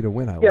Miami to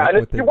win. And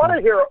if you want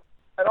to hear,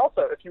 and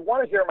also if you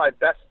want to hear my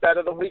best bet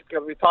of the week,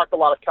 because we talked a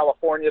lot of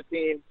California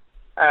teams,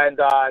 and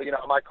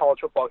my College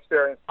Football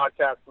Experience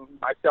podcast,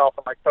 myself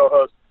and my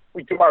co-host,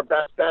 we do our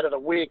best bet of the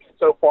week.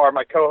 So far,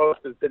 my co-host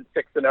has been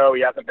 6-0.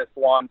 He hasn't missed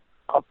one.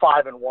 I'm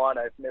 5-1.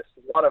 I've missed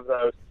one of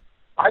those.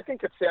 I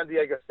think it's San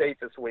Diego State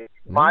this week.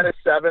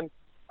 -7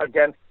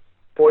 against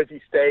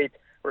Boise State.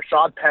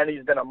 Rashad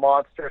Penny's been a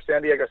monster.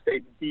 San Diego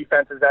State's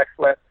defense is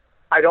excellent.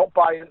 I don't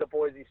buy into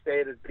Boise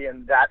State as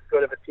being that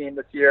good of a team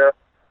this year,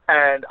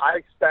 and I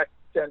expect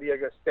San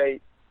Diego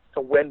State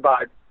to win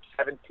by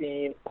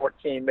 17,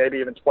 14, maybe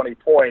even 20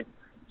 points.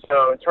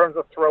 So in terms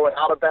of throwing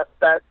out a best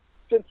bet,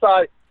 since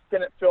I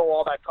didn't feel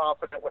all that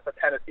confident with a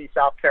Tennessee,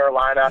 South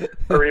Carolina,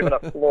 or even a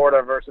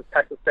Florida versus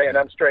Texas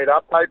A&M straight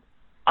up type,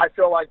 I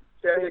feel like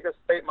San Diego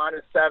State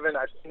 -7.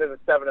 I've seen it at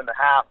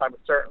 7.5. I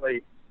would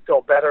certainly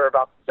feel better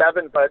about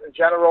 7, but in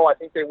general, I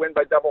think they win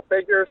by double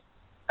figures.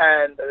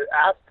 And the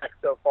Aztecs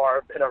so far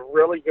have been a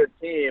really good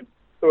team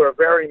who are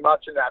very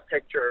much in that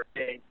picture of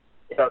being,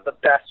 the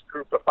best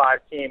group of 5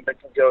 teams that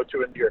can go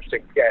to a New Year's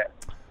Six game.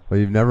 Well,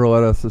 you've never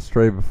led us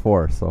astray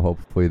before, so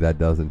hopefully that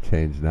doesn't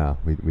change now.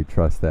 We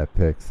trust that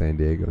pick, San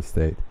Diego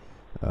State.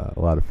 A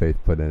lot of faith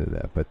put into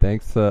that. But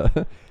thanks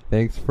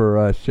thanks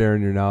for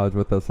sharing your knowledge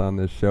with us on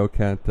this show,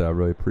 Kent. I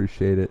really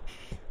appreciate it.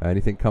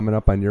 Anything coming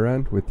up on your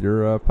end with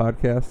your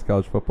podcast,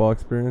 College Football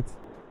Experience?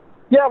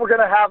 Yeah, we're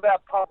going to have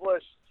that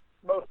published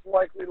most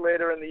likely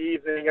later in the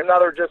evening.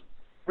 Another just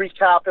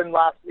recapping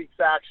last week's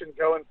action,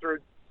 going through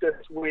this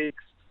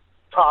week's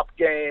top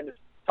games,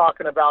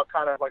 talking about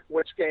kind of like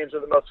which games are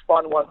the most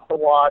fun ones to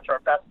watch, our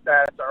best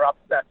bets, our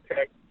upset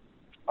picks.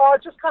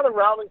 Just kind of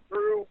rounding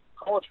through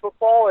college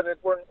football, and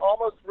we're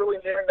almost really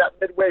nearing that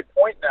midway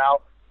point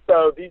now.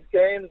 So these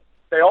games,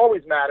 they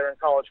always matter in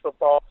college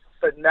football,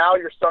 but now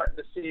you're starting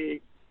to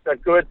see the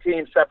good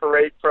teams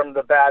separate from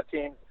the bad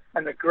teams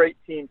and the great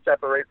teams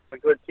separate from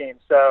the good teams.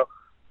 So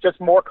just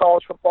more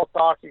college football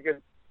talk. You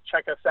can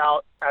check us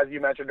out, as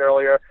you mentioned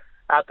earlier,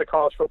 at the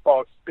College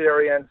Football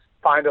Experience.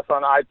 Find us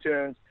on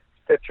iTunes,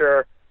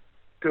 Stitcher,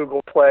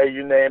 Google Play,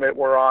 you name it,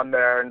 we're on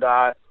there. And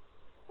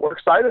we're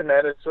excited,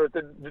 man.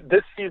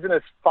 This season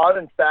is fun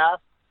and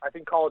fast. I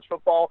think college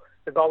football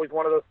is always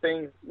one of those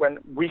things when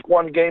week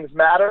one games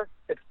matter.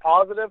 It's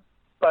positive,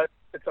 but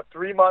it's a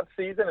 3-month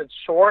season. It's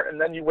short, and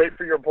then you wait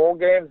for your bowl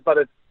games, but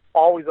it's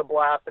always a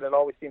blast, and it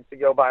always seems to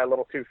go by a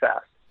little too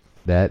fast.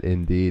 That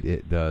indeed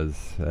it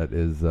does. That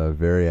is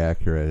very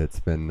accurate. It's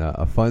been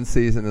a fun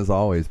season as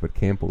always, but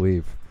can't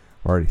believe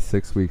we're already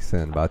 6 weeks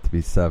in, about to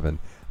be 7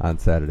 on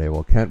Saturday.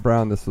 Well, Kent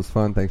Brown, this was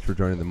fun. Thanks for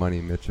joining the Money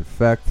Mitch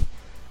Effect.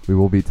 We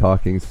will be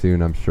talking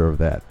soon, I'm sure of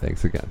that.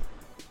 Thanks again.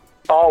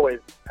 Always.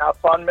 Have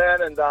fun,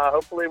 man, and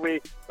hopefully we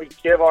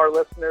give our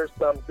listeners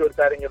some good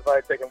betting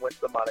advice. They can win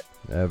some money.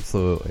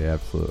 Absolutely,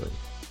 absolutely.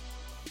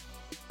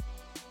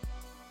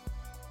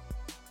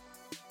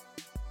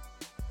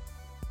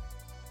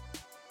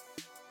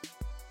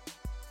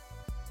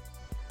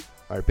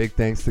 All right, big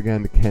thanks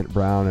again to Kent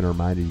Brown, and a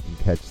reminder you can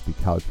catch the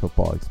College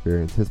Football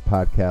Experience, his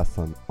podcast,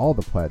 on all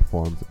the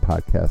platforms that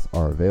podcasts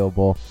are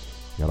available.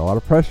 You got a lot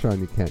of pressure on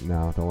you, Kent,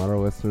 now. Don't let our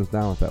listeners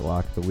down with that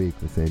lock of the week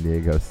with San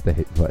Diego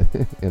State, but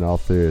in all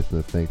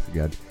seriousness, thanks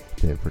again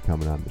to him for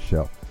coming on the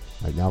show. All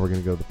right, now we're going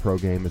to go to the pro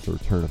game. It's the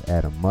return of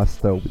Adam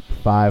Musto. Week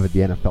 5 of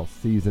the NFL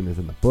season is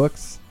in the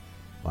books.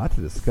 A lot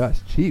to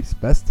discuss. Chiefs,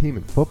 best team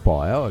in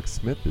football. Alex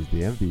Smith is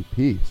the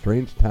MVP.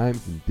 Strange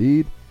times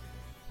indeed.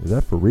 Is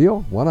that for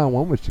real?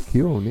 One-on-one with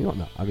Shaquille O'Neal?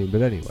 No,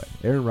 but anyway,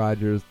 Aaron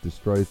Rodgers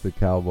destroys the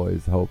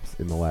Cowboys' hopes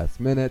in the last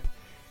minute.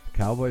 The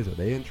Cowboys, are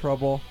they in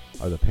trouble?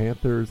 Are the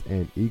Panthers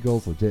and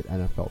Eagles legit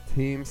NFL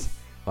teams?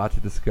 A lot to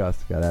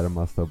discuss. Got Adam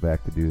Musto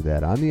back to do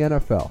that on the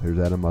NFL. Here's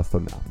Adam Musto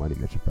now. Money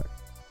Mitch Effect.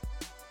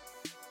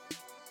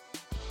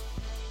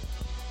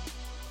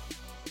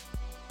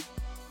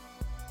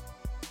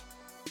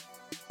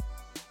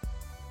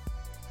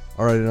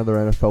 All right, another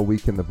NFL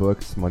week in the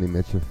books, Money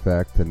Mitch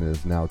Effect, and it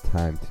is now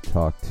time to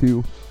talk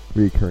to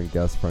recurring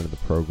guest friend of the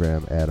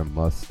program, Adam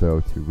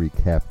Musto, to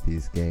recap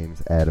these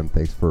games. Adam,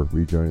 thanks for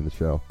rejoining the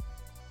show.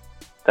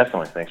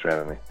 Definitely, thanks for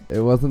having me.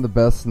 It wasn't the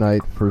best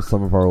night for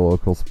some of our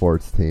local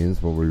sports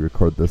teams. When we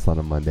record this on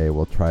a Monday,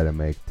 we'll try to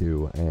make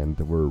do, and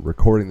we're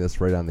recording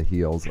this right on the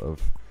heels of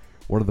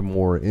one of the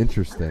more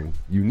interesting,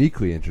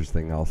 uniquely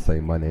interesting, I'll say,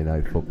 Monday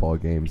Night Football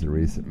games in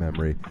recent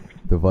memory.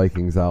 The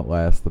Vikings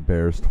outlast the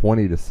Bears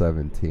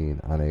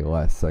 20-17 on a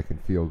last-second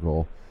field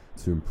goal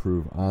to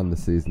improve on the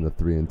season to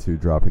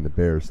 3-2, dropping the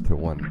Bears to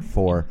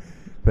 1-4.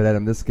 But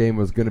Adam, this game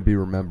was going to be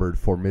remembered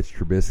for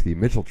Mitchell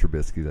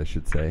Trubisky, I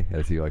should say,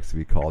 as he likes to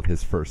be called,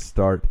 his first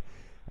start.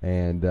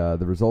 And the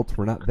results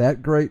were not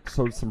that great,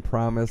 showed some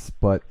promise,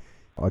 but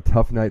a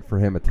tough night for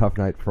him, a tough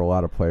night for a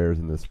lot of players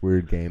in this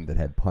weird game that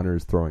had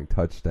punters throwing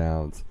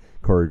touchdowns,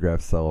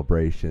 choreographed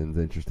celebrations,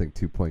 interesting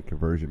two-point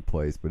conversion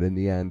plays. But in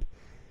the end,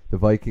 the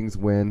Vikings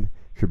win.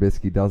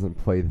 Trubisky doesn't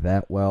play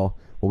that well.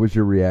 What was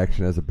your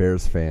reaction as a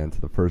Bears fan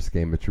to the first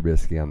game of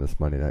Trubisky on this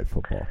Monday Night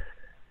Football?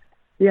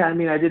 Yeah,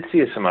 I did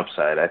see some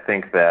upside. I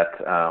think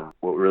that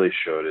what really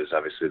showed is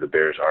obviously the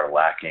Bears are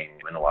lacking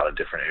in a lot of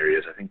different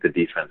areas. I think the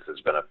defense has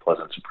been a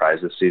pleasant surprise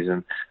this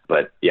season.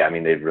 But, yeah,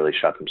 they've really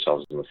shot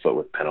themselves in the foot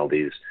with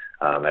penalties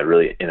at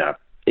really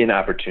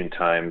inopportune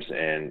times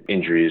and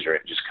injuries or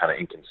just kind of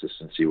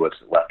inconsistency. What's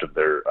left of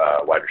their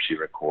wide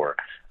receiver core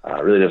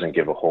really doesn't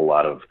give a whole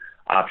lot of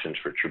options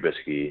for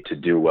Trubisky to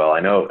do well.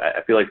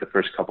 I feel like the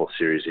first couple of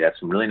series he had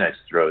some really nice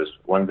throws,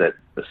 ones that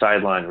the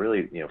sideline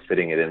really,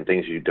 fitting it in,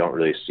 things you don't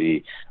really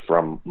see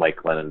from Mike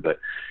Glennon. But,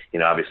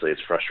 obviously it's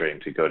frustrating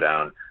to go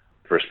down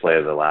first play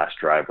of the last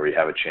drive where you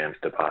have a chance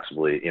to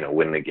possibly,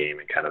 win the game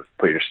and kind of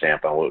put your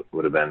stamp on what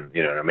would have been,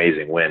 an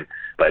amazing win.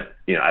 But,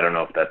 I don't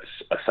know if that's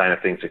a sign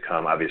of things to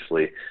come.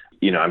 Obviously,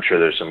 I'm sure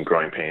there's some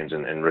growing pains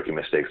and rookie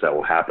mistakes that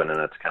will happen, and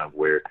that's kind of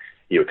where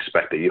you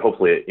expect it.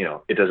 Hopefully,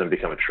 it doesn't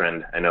become a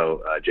trend. I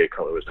know Jay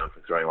Cutler was known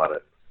for throwing a lot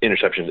of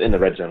interceptions in the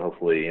red zone.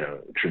 Hopefully,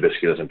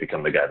 Trubisky doesn't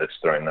become the guy that's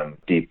throwing them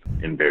deep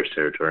in Bears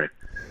territory.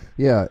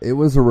 Yeah, it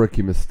was a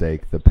rookie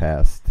mistake, the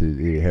pass to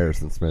the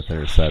Harrison Smith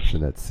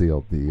interception that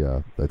sealed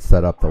that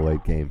set up the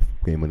late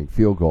game-winning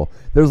field goal.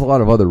 There's a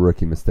lot of other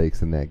rookie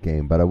mistakes in that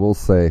game, but I will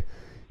say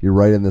you're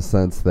right in the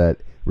sense that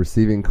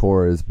receiving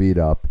core is beat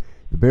up.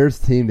 the Bears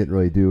team didn't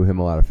really do him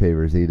a lot of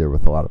favors either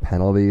with a lot of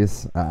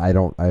penalties. I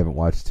haven't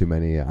watched too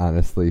many,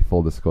 honestly,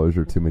 full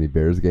disclosure, too many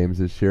Bears games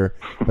this year,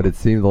 but it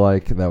seemed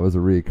like that was a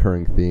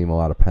recurring theme, a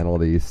lot of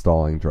penalties,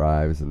 stalling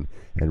drives, and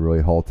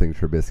really halting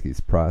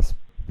Trubisky's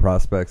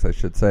prospects, I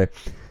should say.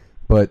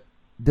 But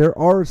there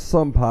are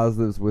some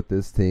positives with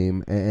this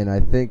team, and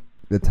I think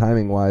the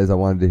timing-wise, I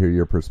wanted to hear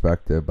your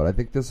perspective, but I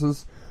think this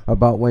is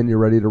about when you're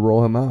ready to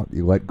roll him out.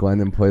 You let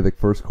Glennon play the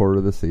first quarter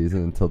of the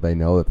season until they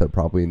know that they're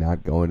probably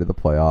not going to the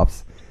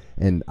playoffs,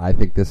 and I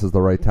think this is the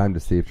right time to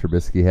see if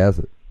Trubisky has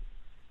it.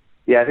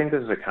 Yeah, I think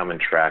this is a common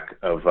track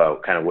of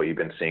kind of what you've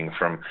been seeing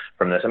from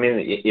this. I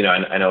mean,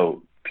 I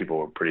know people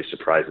were pretty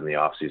surprised in the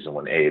offseason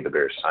when A, the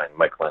Bears signed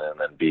Mike Glennon, and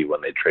then B,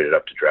 when they traded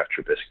up to draft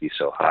Trubisky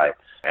so high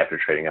after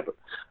trading up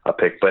a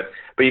pick. But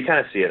you kind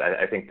of see it.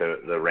 I think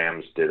the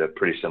Rams did a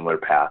pretty similar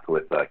path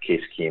with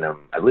Case Keenum.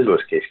 I believe it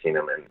was Case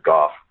Keenum and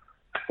Goff,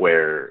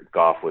 where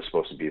Goff was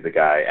supposed to be the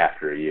guy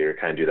after a year,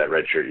 kind of do that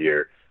redshirt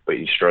year, but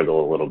you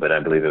struggle a little bit. I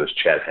believe it was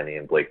Chad Henne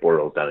and Blake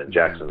Bortles down in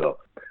Jacksonville,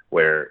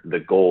 where the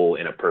goal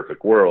in a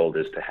perfect world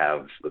is to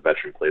have the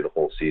veteran play the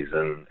whole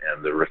season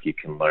and the rookie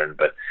can learn.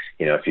 But,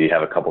 if you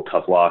have a couple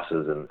tough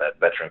losses and that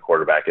veteran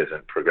quarterback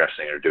isn't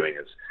progressing or doing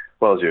as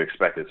well as you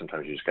expected,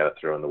 sometimes you just got to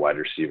throw in the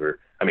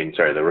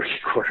the rookie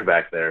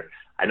quarterback there.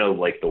 I know,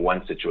 like, the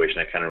one situation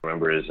I kind of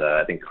remember is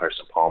I think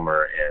Carson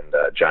Palmer and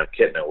John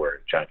Kitna,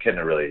 where John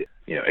Kitna really,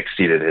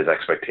 exceeded his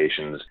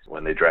expectations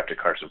when they drafted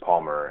Carson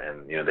Palmer,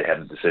 and, they had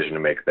a decision to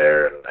make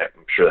there, and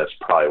I'm sure that's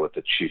probably what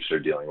the Chiefs are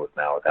dealing with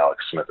now with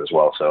Alex Smith as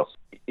well. So,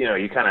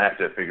 you kind of have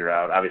to figure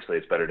out, obviously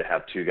it's better to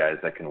have two guys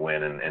that can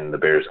win, and the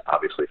Bears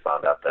obviously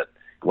found out that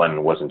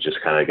Glenn wasn't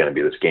just kind of going to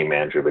be this game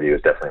manager, but he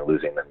was definitely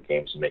losing them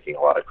games and making a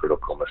lot of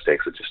critical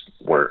mistakes that just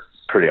were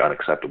pretty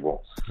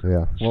unacceptable.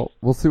 Yeah, well,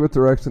 we'll see what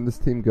direction this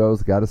team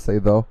goes. Got to say,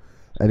 though,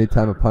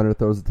 anytime a punter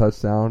throws a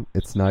touchdown,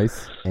 it's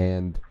nice,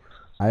 and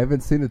I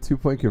haven't seen a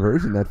two-point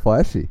conversion that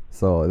flashy,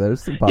 so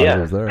there's some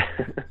positives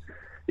there.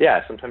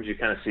 Yeah, sometimes you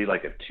kind of see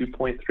like a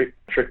 2-point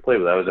trick play,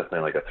 but that was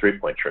definitely like a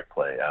 3-point trick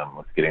play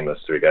with getting those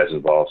three guys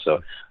involved. So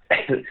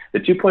the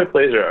 2-point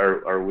plays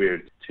are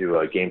weird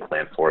to game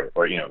plan for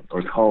or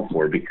call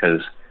for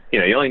because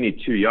you only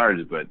need 2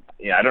 yards, but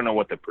I don't know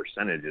what the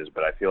percentage is,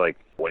 but I feel like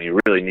when you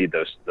really need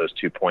those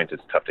 2 points,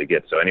 it's tough to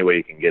get. So any way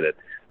you can get it,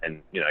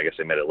 and I guess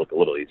they made it look a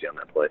little easy on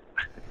that play.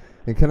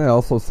 And can I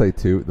also say,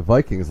 too, the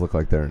Vikings look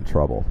like they're in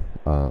trouble.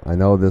 I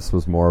know this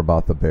was more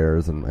about the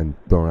Bears and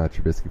throwing out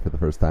Trubisky for the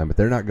first time, but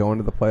they're not going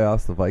to the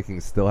playoffs. The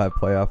Vikings still have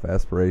playoff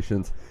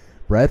aspirations.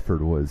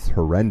 Bradford was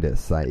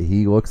horrendous.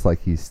 He looks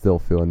like he's still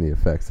feeling the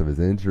effects of his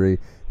injury.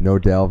 No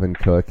Dalvin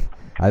Cook.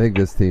 I think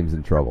this team's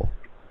in trouble.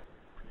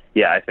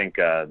 Yeah, I think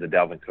the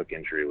Dalvin Cook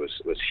injury was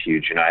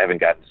huge. I haven't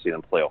gotten to see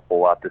them play a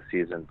whole lot this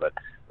season, but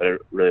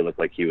it really looked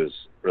like he was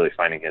really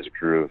finding his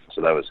groove,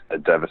 so that was a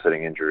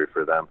devastating injury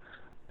for them.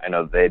 I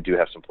know they do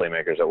have some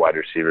playmakers at wide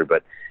receiver,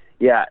 but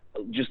yeah,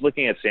 just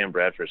looking at Sam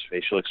Bradford's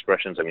facial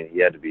expressions, I mean, he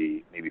had to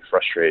be maybe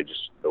frustrated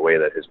just the way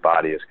that his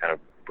body is kind of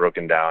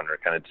broken down or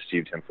kind of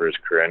deceived him for his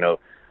career. I know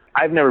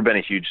I've never been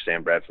a huge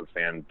Sam Bradford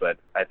fan, but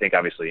I think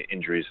obviously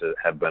injuries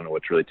have been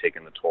what's really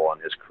taken the toll on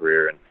his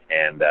career.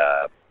 And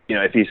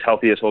if he's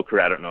healthy his whole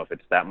career, I don't know if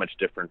it's that much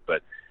different,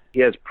 but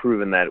he has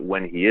proven that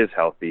when he is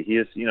healthy, he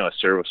is, a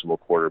serviceable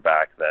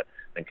quarterback that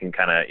can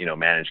kind of,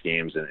 manage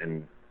games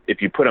and if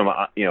you put him,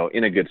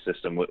 in a good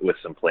system with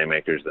some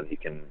playmakers, then he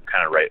can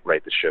kind of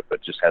right the ship,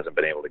 but just hasn't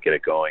been able to get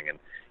it going and,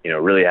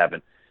 really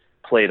haven't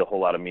played a whole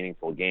lot of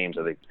meaningful games.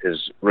 I think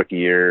his rookie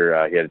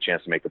year, he had a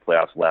chance to make the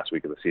playoffs last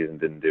week of the season,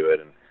 didn't do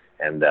it.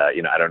 And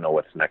I don't know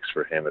what's next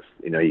for him if,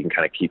 he can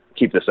kind of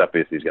keep this up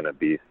if he's going to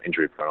be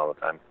injury prone all the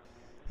time.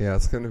 Yeah,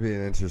 it's going to be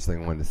an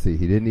interesting one to see.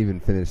 He didn't even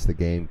finish the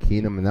game.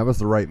 Keenum, and that was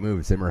the right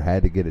move. Zimmer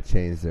had to get a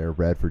change there.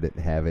 Bradford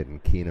didn't have it,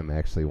 and Keenum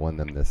actually won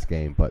them this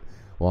game. But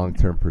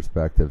long-term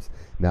perspectives,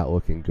 not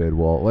looking good.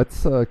 Well,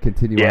 let's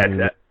continue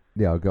on.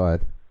 Yeah, go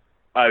ahead.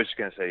 I was just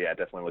going to say, it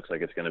definitely looks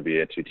like it's going to be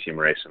a two-team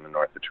race in the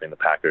North between the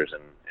Packers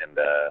and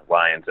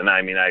Lions. And, I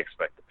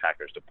expect the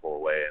Packers to pull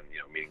away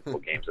in, meaningful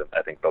games.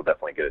 I think they'll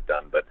definitely get it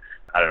done. But,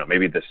 I don't know,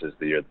 maybe this is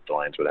the year that the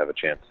Lions would have a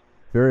chance.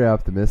 Very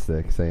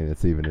optimistic, saying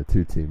it's even a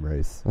two-team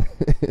race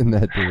in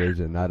that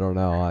division. I don't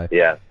know.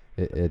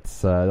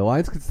 It's the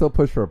Lions could still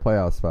push for a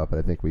playoff spot, but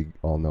I think we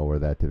all know where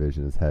that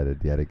division is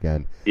headed yet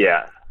again.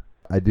 Yeah.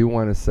 I do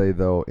want to say,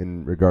 though,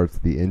 in regards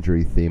to the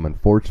injury theme,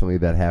 unfortunately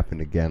that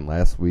happened again.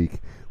 Last week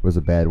was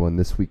a bad one.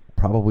 This week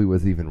probably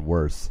was even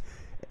worse.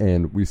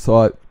 And we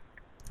saw it,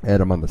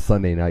 Adam, on the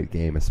Sunday night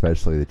game,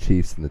 especially the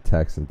Chiefs and the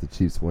Texans. The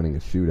Chiefs winning a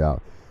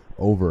shootout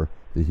over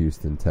the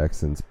Houston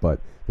Texans. But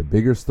the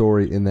bigger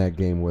story in that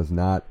game was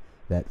not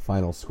that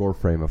final score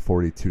frame of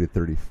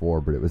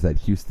 42-34, but it was that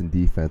Houston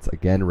defense,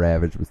 again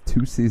ravaged with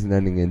 2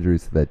 season-ending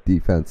injuries to that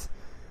defense.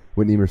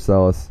 Whitney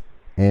Mercilus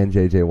and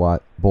J.J.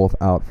 Watt both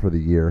out for the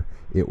year.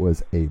 It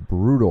was a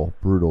brutal,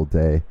 brutal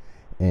day.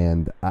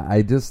 And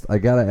I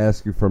got to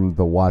ask you from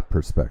the Watt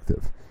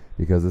perspective,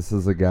 because this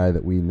is a guy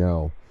that we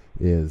know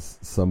is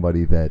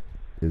somebody that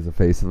is the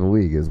face of the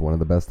league, is one of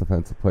the best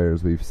defensive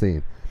players we've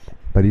seen.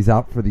 but he's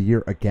out for the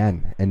year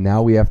again. And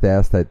now we have to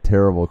ask that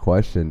terrible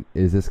question,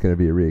 is this going to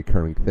be a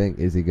recurring thing?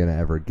 Is he going to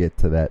ever get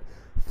to that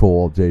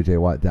full J.J.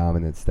 Watt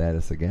dominant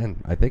status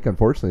again? I think,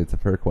 unfortunately, it's a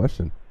fair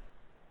question.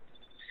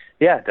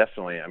 Yeah,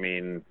 definitely. I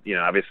mean,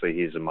 obviously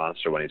he's a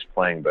monster when he's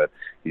playing, but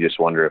you just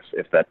wonder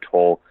if that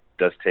toll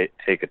does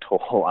take a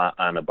toll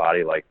on a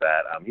body like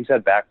that. He's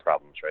had back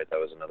problems, right? That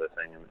was another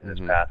thing in his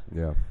past.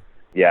 Yeah.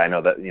 Yeah, I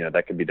know that,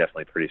 that could be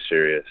definitely pretty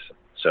serious.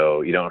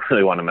 So you don't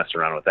really want to mess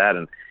around with that.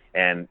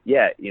 And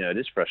yeah, it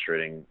is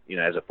frustrating,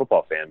 as a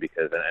football fan,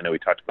 because I know we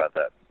talked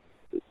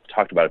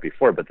about it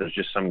before, but there's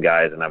just some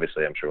guys, and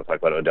obviously I'm sure we'll talk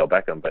about Odell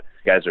Beckham, but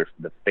guys are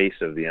the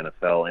face of the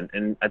NFL.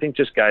 And I think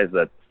just guys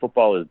that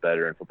football is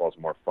better and football is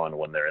more fun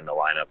when they're in the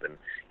lineup.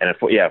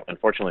 And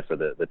unfortunately for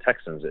the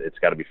Texans, it's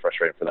got to be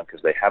frustrating for them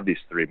because they have these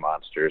three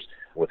monsters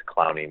with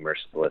Clowney,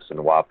 Merciless,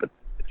 and Watt, but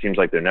it seems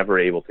like they're never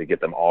able to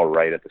get them all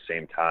right at the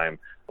same time.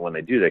 When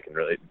they do, they can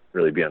really,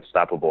 really be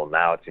unstoppable.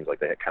 Now it seems like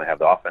they kind of have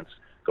the offense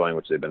going,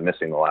 which they've been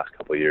missing the last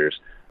couple of years.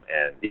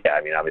 And yeah,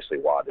 I mean, obviously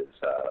Watt is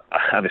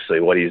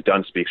obviously what he's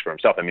done speaks for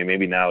himself. I mean,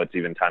 maybe now it's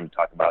even time to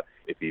talk about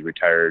if he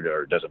retired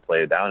or doesn't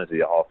play it down. Is he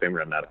a Hall of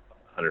Famer? I'm not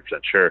 100%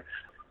 sure,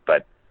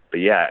 but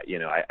yeah,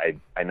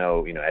 I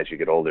know, as you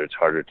get older, it's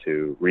harder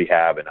to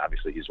rehab, and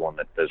obviously he's one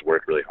that does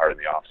work really hard in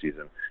the off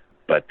season.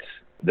 But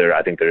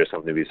I think there is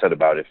something to be said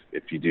about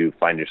if you do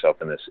find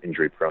yourself in this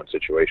injury-prone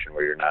situation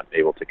where you're not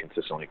able to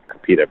consistently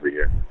compete every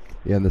year.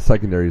 Yeah, and the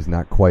secondary is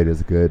not quite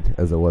as good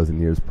as it was in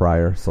years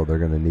prior, so they're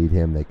going to need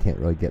him. They can't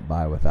really get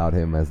by without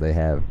him as they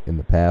have in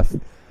the past.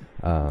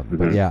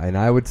 But yeah, and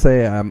I would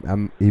say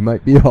he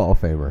might be a Hall of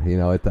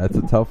Famer. That's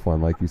a tough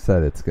one. Like you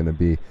said, it's going to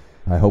be.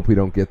 I hope we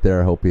don't get there.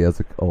 I hope he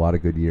has a lot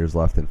of good years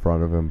left in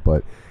front of him.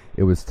 But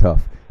it was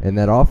tough, and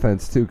that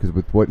offense too, because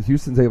with what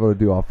Houston's able to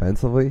do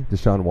offensively,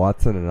 Deshaun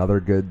Watson, another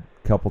good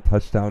couple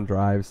touchdown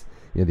drives.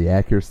 The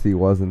accuracy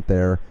wasn't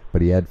there,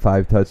 but he had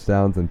 5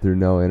 touchdowns and threw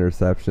no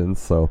interceptions.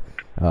 So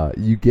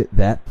you get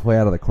that play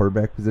out of the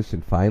quarterback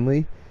position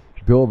finally.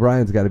 Bill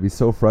O'Brien's got to be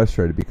so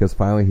frustrated because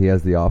finally he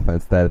has the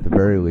offense that at the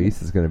very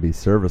least is going to be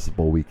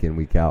serviceable week in,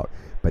 week out.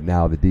 But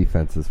now the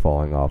defense is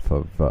falling off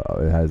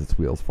it has its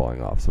wheels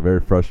falling off. So very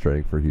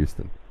frustrating for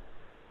Houston.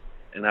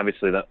 And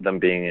obviously them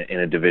being in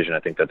a division, I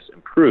think that's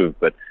improved,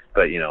 but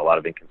a lot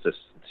of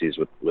inconsistencies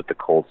with the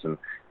Colts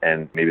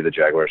and maybe the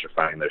Jaguars are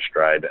finding their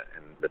stride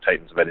and the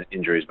Titans have had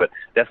injuries, but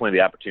definitely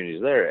the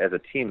opportunities there as a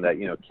team that,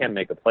 can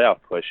make a playoff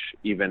push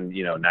even,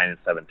 9-7,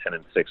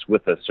 10-6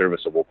 with a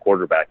serviceable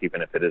quarterback,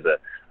 even if it is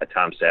a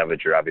Tom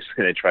Savage or obviously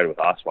they tried with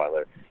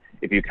Osweiler.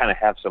 If you kind of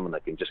have someone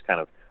that can just kind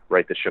of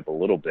right the ship a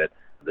little bit,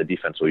 the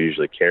defense will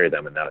usually carry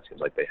them, and now it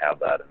seems like they have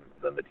that, and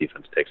then the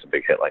defense takes a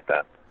big hit like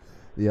that.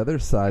 The other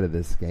side of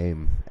this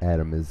game,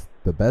 Adam, is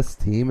the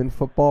best team in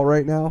football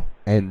right now,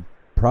 and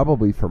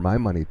probably for my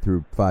money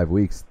through 5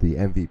 weeks, the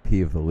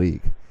MVP of the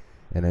league.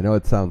 And I know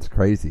it sounds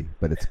crazy,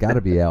 but it's got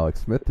to be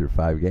Alex Smith through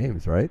 5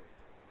 games, right?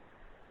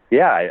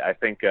 Yeah, I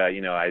think, I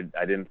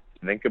didn't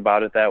think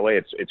about it that way.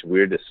 It's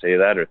weird to say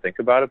that or think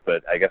about it,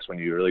 but I guess when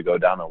you really go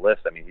down the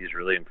list, I mean, he's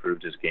really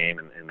improved his game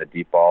in the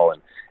deep ball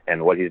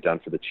and what he's done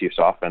for the Chiefs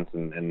offense.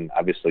 And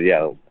obviously,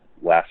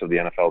 last of the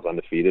NFL's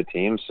undefeated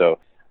team. So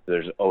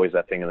there's always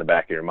that thing in the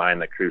back of your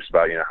mind that creeps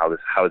about,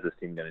 how is this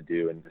team going to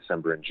do in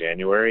December and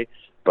January?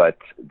 But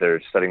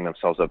they're setting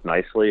themselves up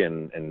nicely,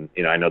 and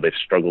I know they've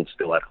struggled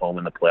still at home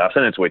in the playoffs,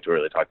 and it's way too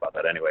early to talk about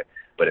that anyway.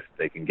 But if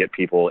they can get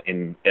people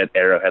in at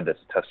Arrowhead, that's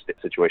a tough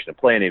situation to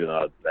play in, even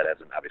though that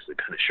hasn't obviously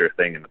been a sure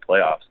thing in the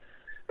playoffs.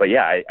 But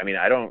yeah, I mean,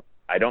 I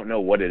don't know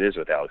what it is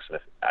with Alex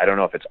Smith. I don't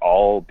know if it's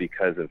all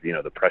because of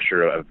the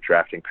pressure of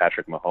drafting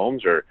Patrick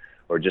Mahomes or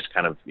just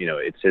kind of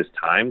it's his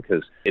time,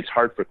 because it's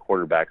hard for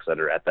quarterbacks that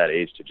are at that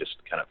age to just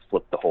kind of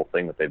flip the whole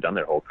thing that they've done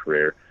their whole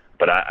career.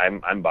 But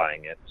I'm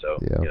buying it. So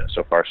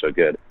so far so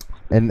good.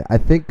 And I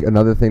think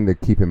another thing to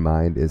keep in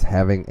mind is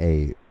having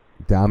a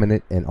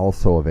dominant and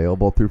also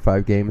available through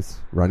 5 games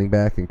running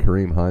back in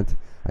Kareem Hunt.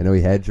 I know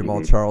he had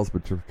Jamal Charles,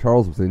 but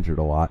Charles was injured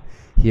a lot.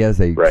 He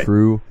has a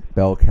true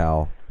bell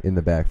cow in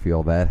the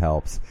backfield. That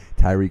helps.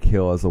 Tyreek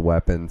Hill as a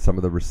weapon. Some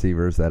of the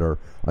receivers that are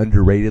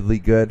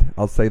underratedly good.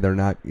 I'll say they're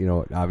not,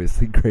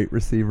 obviously great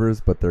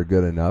receivers, but they're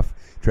good enough.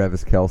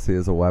 Travis Kelce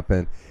as a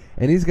weapon.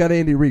 And he's got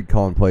Andy Reid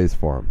calling plays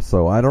for him.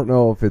 So I don't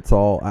know if it's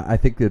all. I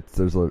think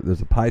there's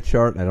a pie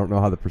chart. I don't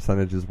know how the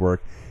percentages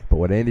work, but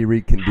what Andy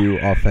Reid can do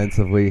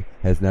offensively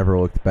has never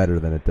looked better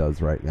than it does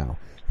right now.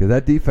 Because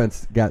that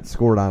defense got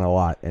scored on a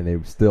lot, and they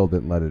still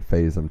didn't let it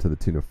phase them to the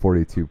tune of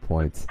 42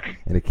 points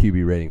and a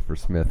QB rating for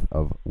Smith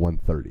of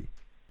 130.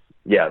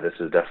 Yeah, this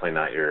is definitely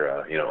not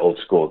your old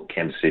school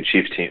Kansas City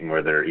Chiefs team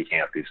where they're eking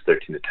out these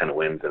 13-10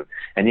 wins,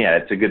 and yeah,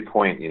 it's a good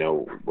point,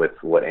 with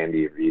what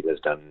Andy Reid has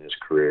done in his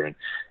career, and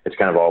it's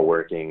kind of all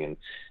working, and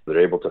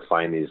they're able to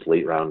find these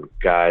late round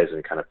guys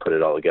and kind of put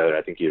it all together.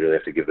 I think you really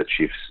have to give the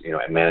Chiefs,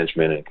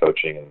 management and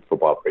coaching and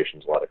football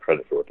operations a lot of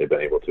credit for what they've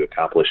been able to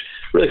accomplish,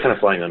 really kind of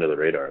flying under the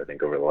radar, I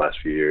think, over the last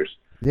few years.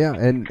 Yeah,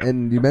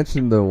 and you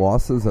mentioned the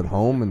losses at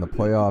home and the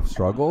playoff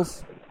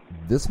struggles.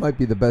 This might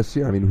be the best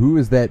year. I mean, who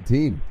is that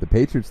team? The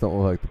Patriots don't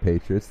look like the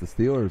Patriots. The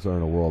Steelers are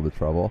in a world of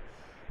trouble.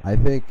 I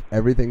think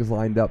everything's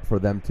lined up for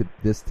them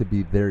to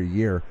be their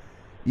year,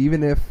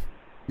 even if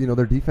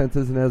their defense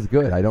isn't as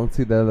good. I don't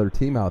see the other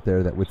team out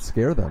there that would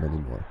scare them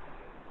anymore.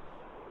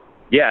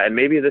 Yeah, and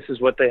maybe this is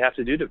what they have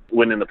to do to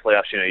win in the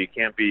playoffs. You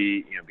can't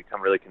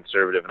become really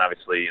conservative, and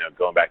obviously,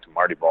 going back to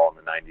Marty Ball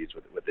in the '90s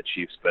with the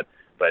Chiefs, but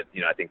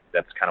I think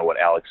that's kind of what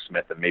Alex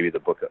Smith and maybe the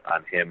book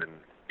on him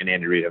and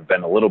Andy Reid have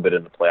been a little bit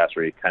in the playoffs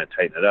where you kind of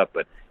tighten it up.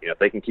 But if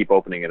they can keep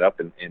opening it up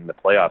in the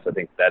playoffs, I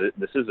think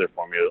this is their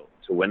formula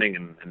to winning,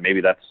 and maybe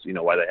that's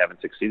why they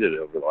haven't succeeded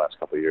over the last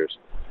couple of years.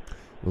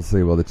 We'll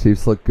see. Well, the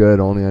Chiefs look good.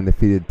 Only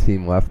undefeated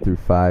team left through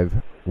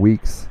 5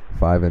 weeks.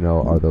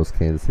 5-0 are those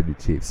Kansas City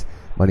Chiefs.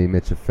 Money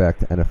Mitch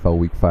Effect NFL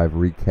Week 5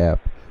 recap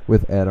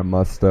with Adam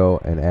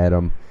Musto. And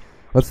Adam,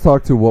 let's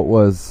talk to what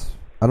was,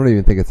 I don't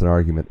even think it's an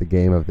argument, the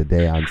game of the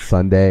day on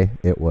Sunday.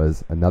 It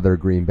was another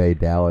Green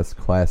Bay-Dallas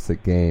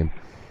classic game.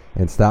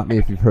 And stop me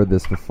if you've heard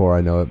this before.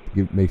 I know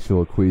it makes you a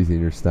little queasy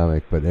in your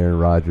stomach, but Aaron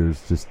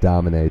Rodgers just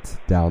dominates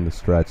down the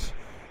stretch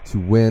to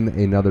win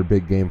another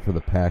big game for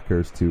the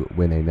Packers, to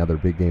win another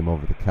big game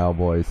over the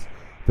Cowboys.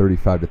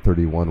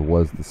 35-31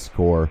 was the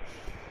score.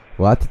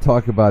 A lot to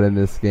talk about in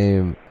this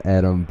game,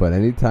 Adam, but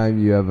anytime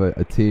you have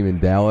a team in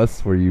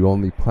Dallas where you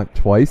only punt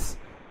twice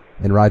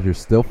and Rodgers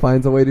still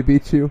finds a way to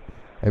beat you,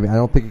 I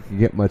don't think it can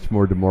get much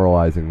more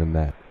demoralizing than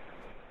that.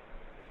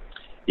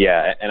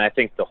 Yeah, and I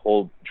think the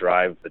whole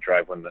drive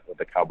when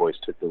the Cowboys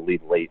took the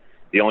lead late,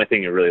 the only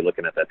thing you're really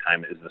looking at that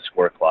time is the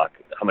score clock,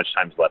 how much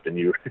time's left.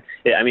 And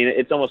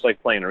it's almost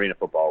like playing arena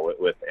football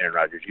with Aaron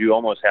Rodgers. You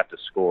almost have to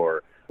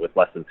score with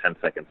less than 10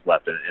 seconds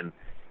left.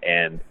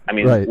 And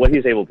right. What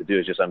he's able to do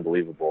is just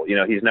unbelievable.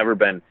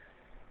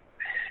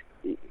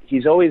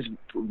 He's always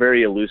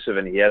very elusive,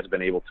 and he has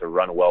been able to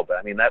run well.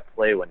 But, that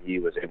play when he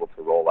was able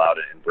to roll out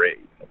and break,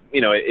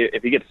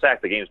 if he gets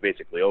sacked, the game's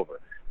basically over.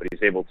 But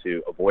he's able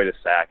to avoid a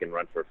sack and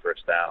run for a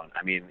first down.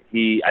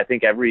 I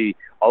think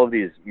all of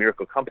these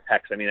miracle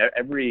comebacks,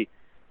 every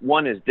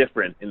one is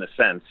different in the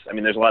sense.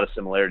 There's a lot of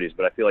similarities,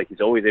 but I feel like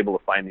he's always able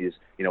to find these,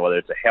 whether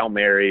it's a Hail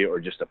Mary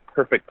or just a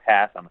perfect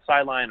pass on the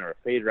sideline or a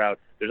fade route.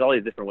 There's all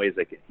these different ways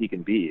that he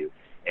can beat you.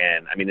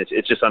 And,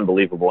 it's just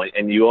unbelievable.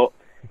 And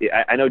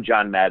I know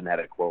John Madden had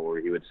a quote where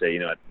he would say,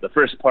 the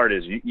first part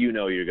is you're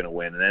going to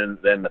win, and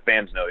then the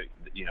fans know,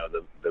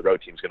 the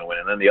road team's going to win,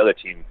 and then the other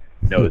team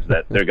knows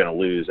that they're going to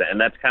lose, and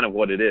that's kind of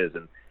what it is.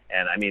 And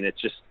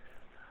it's just,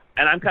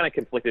 and I'm kind of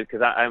conflicted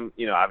because I'm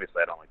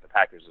obviously I don't like the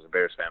Packers as a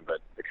Bears fan, but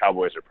the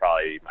Cowboys are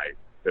probably my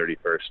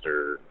 31st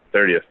or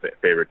 30th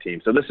favorite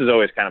team. So this is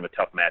always kind of a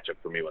tough matchup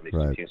for me when these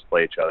two teams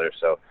play each other.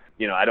 So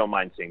I don't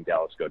mind seeing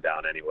Dallas go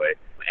down anyway,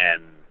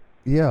 and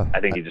yeah, I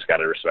think you just got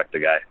to respect the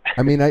guy.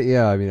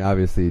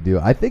 Obviously you do.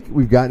 I think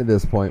we've gotten to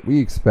this point. We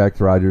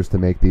expect Rodgers to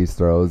make these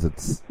throws.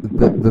 It's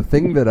the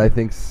thing that I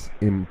think's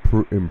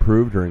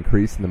improved or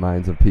increased in the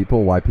minds of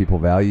people, why people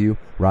value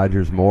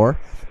Rodgers more,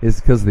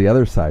 is because of the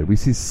other side. We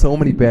see so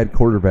many bad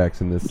quarterbacks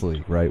in this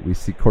league, right? We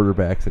see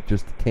quarterbacks that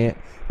just can't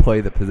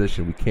play the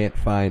position. We can't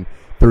find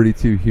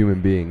 32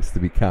 human beings to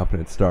be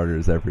competent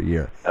starters every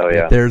year. Oh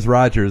yeah. If there's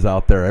Rodgers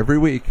out there every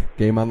week,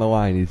 game on the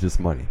line, he's just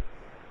money.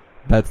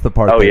 That's the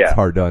part that's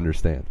hard to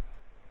understand.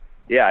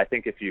 Yeah, I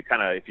think if you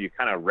kind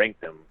of rank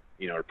them,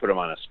 or put them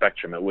on a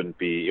spectrum, it wouldn't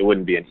be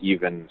an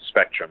even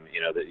spectrum.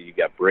 That you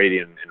got Brady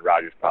and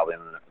Rodgers probably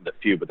in the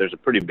few, but there's a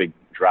pretty big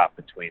drop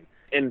between.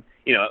 And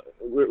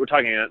we're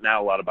talking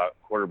now a lot about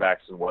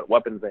quarterbacks and what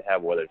weapons they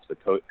have, whether it's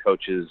the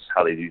coaches,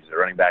 how they use their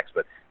running backs.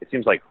 But it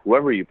seems like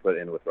whoever you put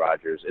in with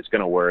Rodgers, it's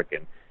going to work.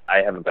 And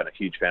I haven't been a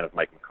huge fan of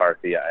Mike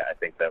McCarthy. I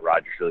think that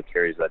Rodgers really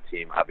carries that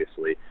team,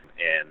 obviously,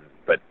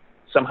 but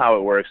somehow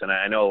it works. And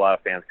I know a lot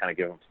of fans kind of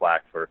give him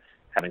flack for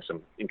having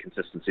some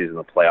inconsistencies in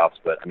the playoffs,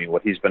 but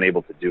what he's been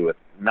able to do with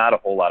not a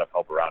whole lot of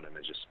help around him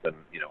has just been,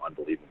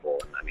 unbelievable.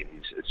 And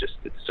it's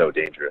so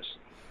dangerous.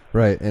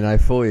 Right, and I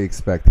fully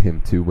expect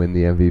him to win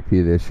the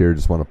MVP this year.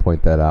 Just want to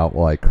point that out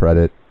while I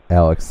credit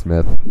Alex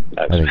Smith.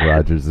 I think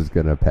Rodgers is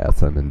going to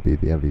pass him and be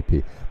the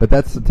MVP. But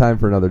that's the time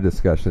for another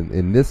discussion.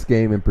 In this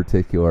game in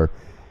particular,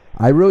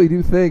 I really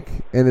do think,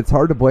 and it's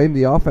hard to blame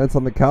the offense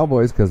on the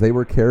Cowboys because they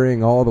were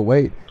carrying all the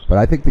weight, but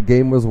I think the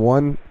game was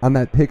won on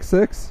that pick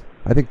six.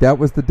 I think that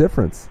was the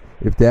difference.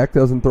 If Dak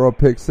doesn't throw a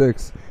pick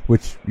six,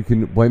 which you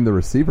can blame the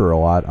receiver a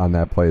lot on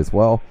that play as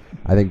well,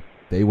 I think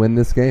they win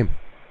this game.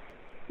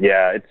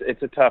 Yeah,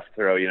 it's a tough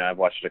throw. I've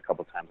watched it a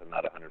couple times. I'm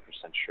not 100%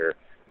 sure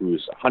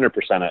who's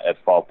 100%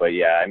 at fault, but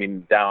yeah,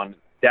 down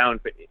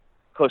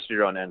close to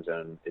your own end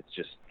zone, it's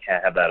just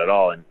can't have that at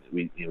all. And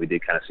we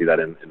did kind of see that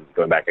in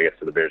going back, I guess,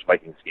 to the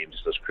Bears-Vikings game,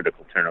 just those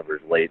critical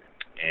turnovers late.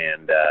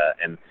 And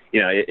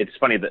it's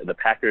funny that the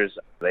Packers,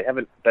 they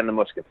haven't been the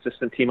most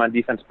consistent team on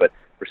defense, but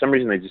for some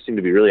reason they just seem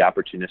to be really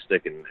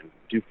opportunistic and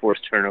do force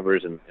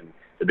turnovers in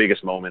the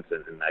biggest moments.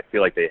 And I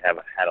feel like they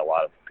haven't had a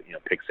lot of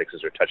pick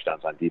sixes or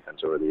touchdowns on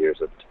defense over the years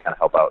to kind of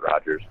help out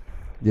Rodgers.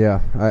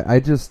 Yeah,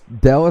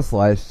 Dallas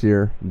last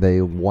year,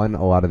 they won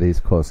a lot of these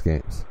close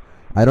games.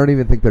 I don't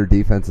even think their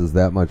defense is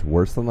that much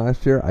worse than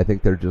last year. I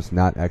think they're just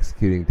not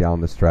executing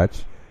down the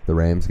stretch. The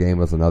Rams game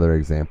was another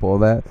example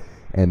of that.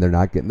 and they're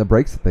not getting the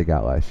breaks that they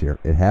got last year.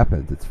 It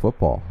happens. It's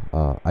football.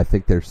 I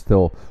think there's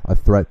still a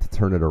threat to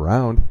turn it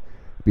around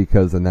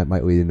because, and that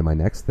might lead into my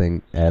next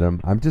thing,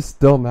 Adam, I'm just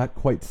still not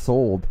quite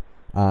sold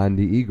on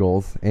the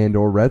Eagles and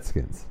or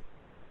Redskins.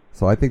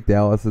 So I think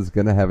Dallas is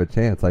going to have a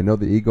chance. I know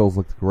the Eagles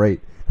looked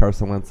great.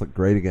 Carson Wentz looked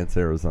great against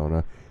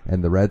Arizona,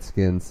 and the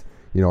Redskins,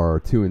 are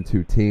a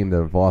 2-2 team that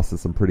have lost to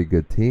some pretty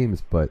good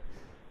teams, but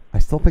I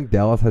still think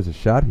Dallas has a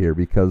shot here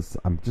because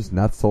I'm just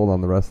not sold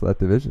on the rest of that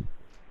division.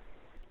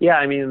 Yeah,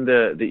 I mean,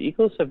 the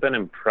Eagles have been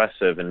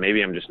impressive, and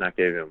maybe I'm just not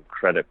giving them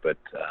credit, but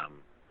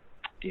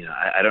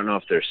I don't know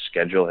if their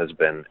schedule has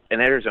been,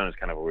 and Arizona is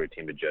kind of a weird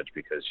team to judge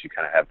because you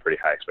kind of have pretty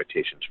high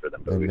expectations for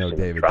them, but we've seen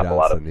them drop a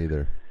lot of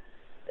either.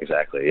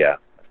 Exactly, yeah,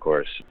 of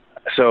course.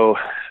 So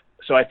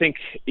I think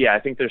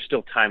there's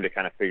still time to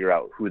kind of figure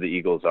out who the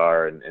Eagles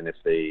are, and if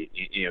they,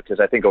 because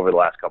I think over the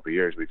last couple of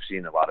years we've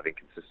seen a lot of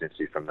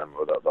inconsistency from them,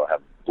 where they'll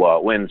have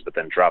blowout wins, but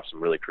then drop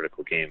some really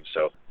critical games.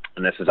 So.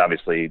 And this is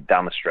obviously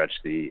down the stretch.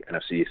 The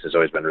NFC East has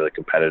always been really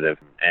competitive.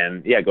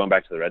 And, going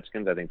back to the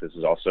Redskins, I think this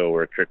is also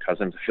where Kirk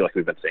Cousins, I feel like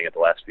we've been saying it the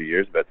last few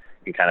years, but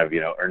he can kind of,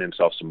 earn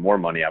himself some more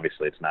money.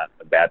 Obviously, it's not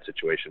a bad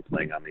situation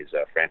playing on these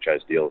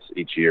franchise deals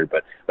each year.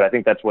 But I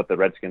think that's what the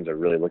Redskins are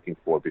really looking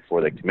for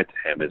before they commit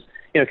to him is,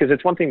 because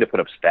it's one thing to put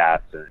up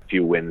stats and a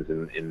few wins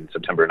in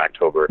September and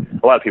October.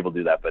 A lot of people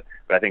do that. But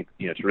I think,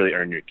 to really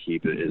earn your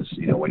keep is,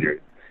 when you're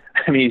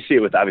 – you see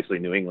it with obviously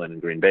New England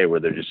and Green Bay where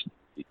they're just –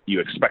 you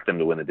expect them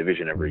to win the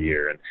division every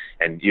year,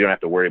 and you don't have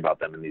to worry about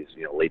them in these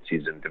late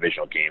season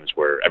divisional games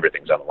where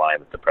everything's on the line,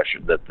 that the pressure,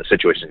 that the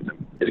situation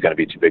is going to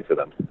be too big for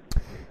them.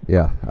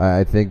 Yeah,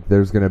 I think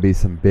there's going to be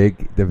some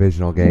big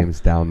divisional games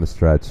down the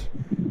stretch.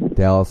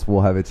 Dallas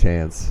will have a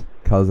chance.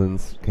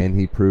 Cousins, can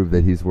he prove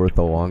that he's worth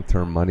the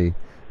long-term money?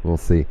 We'll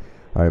see.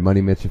 All right,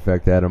 Money Mitch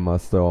Effect, Adam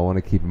Musto. I want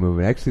to keep it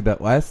moving. Actually,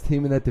 that last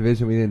team in that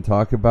division we didn't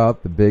talk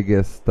about, the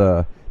biggest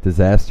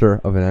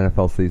disaster of an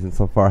NFL season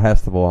so far,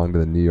 has to belong to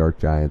the New York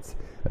Giants,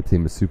 a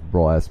team with Super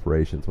Bowl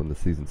aspirations when the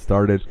season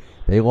started.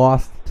 They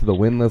lost to the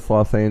winless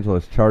Los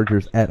Angeles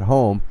Chargers at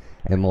home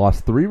and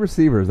lost 3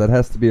 receivers. That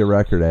has to be a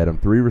record, Adam.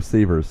 3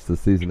 receivers to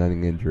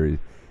season-ending injury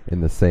in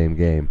the same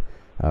game.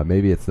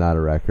 Maybe it's not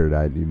a record.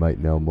 You might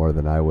know more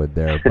than I would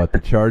there. But the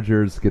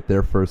Chargers get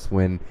their first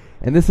win.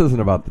 And this isn't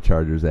about the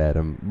Chargers,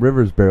 Adam.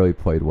 Rivers barely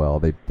played well.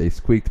 They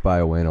squeaked by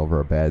a win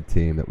over a bad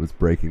team that was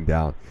breaking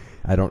down.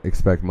 I don't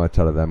expect much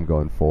out of them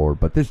going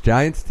forward. But this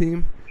Giants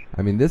team,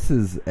 this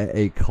is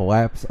a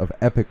collapse of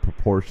epic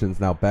proportions.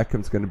 Now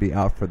Beckham's going to be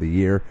out for the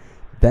year.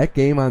 That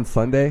game on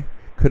Sunday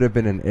could have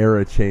been an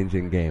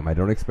era-changing game. I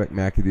don't expect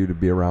McAdoo to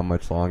be around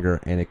much longer,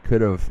 and it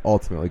could have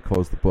ultimately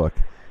closed the book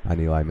on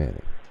Eli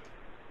Manning.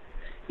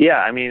 Yeah,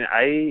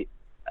 I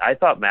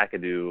thought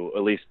McAdoo,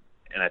 at least,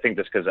 and I think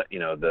this because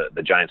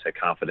the Giants had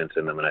confidence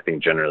in them, and I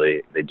think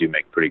generally they do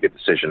make pretty good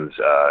decisions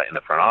in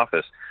the front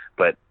office.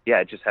 But yeah,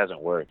 it just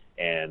hasn't worked.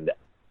 And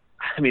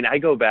I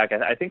go back.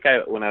 I think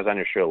when I was on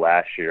your show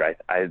last year,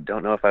 I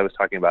don't know if I was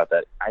talking about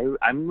that.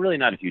 I'm really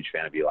not a huge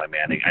fan of Eli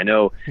Manning. I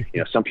know,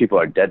 some people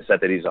are dead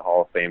set that he's a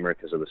Hall of Famer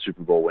because of the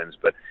Super Bowl wins,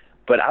 but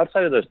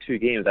outside of those 2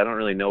 games, I don't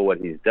really know what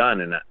he's done.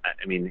 And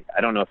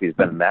I don't know if he's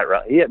been that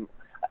relevant.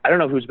 I don't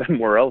know who's been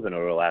more relevant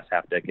over the last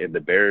half decade,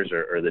 the Bears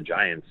or the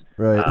Giants.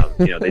 Right.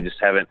 They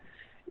just haven't.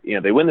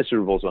 They win the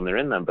Super Bowls when they're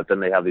in them, but then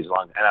they have these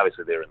long. And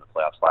obviously they were in the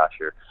playoffs last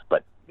year,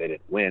 but they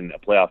didn't win a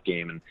playoff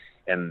game,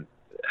 and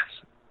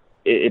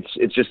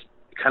it's just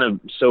kind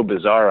of so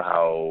bizarre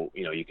how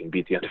you can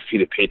beat the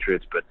undefeated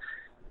Patriots, but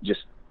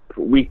just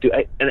week to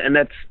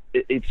and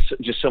it's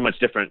just so much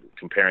different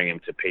comparing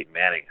him to Peyton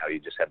Manning, how you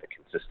just had the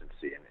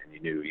consistency and you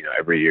knew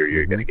every year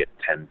you're going to get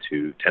 10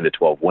 to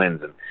 12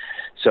 wins, and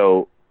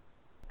so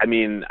I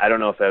don't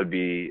know if that would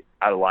be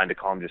out of line to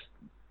call him just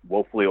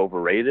woefully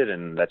overrated,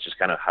 and that's just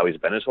kind of how he's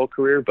been his whole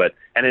career, but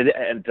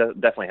it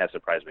definitely has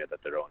surprised me that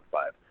they're 0-5.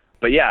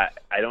 But yeah,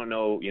 I don't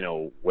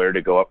know, where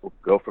to go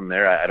from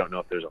there. I don't know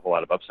if there's a whole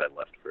lot of upside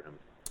left for him.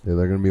 Yeah,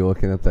 they're going to be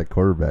looking at that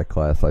quarterback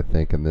class, I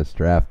think, in this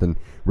draft. And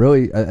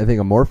really, I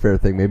think a more fair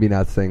thing, maybe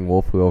not saying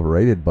woefully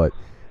overrated, but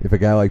if a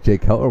guy like Jay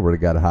Cutler would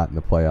have got hot in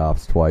the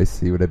playoffs twice,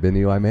 he would have been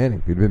Eli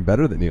Manning. He'd have been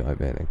better than Eli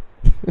Manning.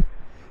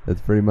 That's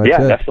pretty much it.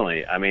 Yeah,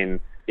 definitely.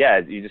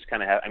 You just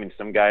kind of have.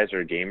 Some guys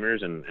are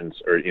gamers,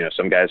 or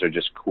some guys are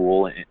just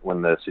cool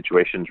when the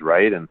situation's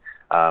right. And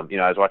I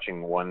was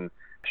watching one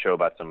show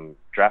about some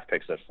draft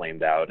picks that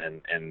flamed out,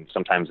 and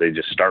sometimes they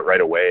just start right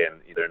away,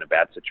 and either in a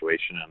bad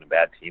situation on a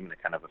bad team, and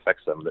it kind of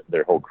affects them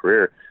their whole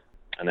career.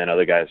 And then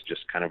other guys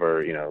just kind of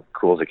are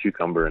cool as a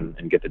cucumber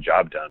and get the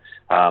job done.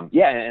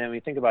 And we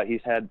think about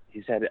he's had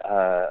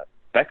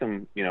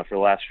Beckham for the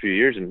last few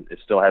years, and it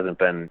still hasn't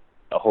been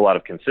a whole lot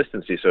of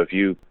consistency. So if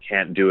you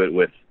can't do it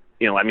with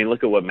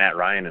look at what Matt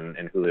Ryan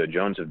and Julio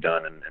Jones have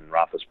done, and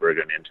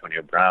Roethlisberger and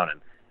Antonio Brown, and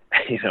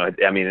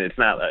it's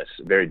not a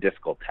very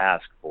difficult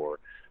task for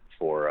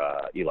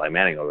Eli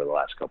Manning over the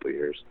last couple of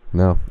years.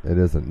 No, it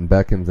isn't. And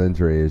Beckham's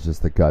injury is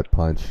just a gut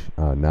punch,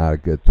 not a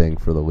good thing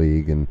for the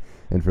league and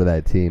for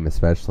that team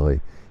especially.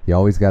 You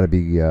always got to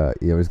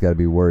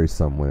be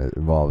worrisome when it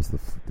involves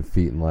the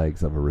feet and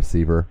legs of a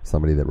receiver,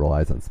 somebody that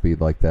relies on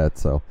speed like that.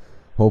 So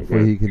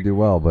hopefully he can do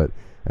well. But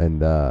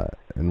and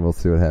we'll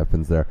see what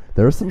happens there.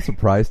 There are some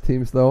surprise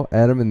teams though,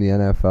 Adam, in the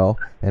NFL,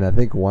 and I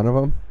think one of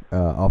them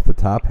off the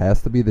top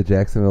has to be the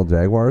Jacksonville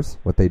Jaguars.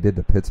 What they did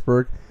to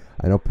Pittsburgh.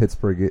 I know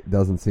Pittsburgh, it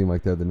doesn't seem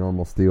like they're the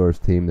normal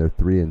Steelers team. They're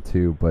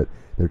 3-2, but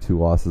their 2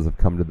 losses have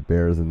come to the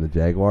Bears and the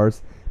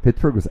Jaguars.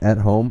 Pittsburgh was at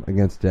home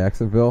against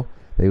Jacksonville.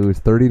 They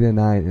lose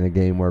 30-9 in a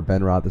game where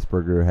Ben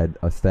Roethlisberger had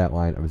a stat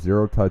line of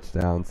 0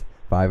 touchdowns,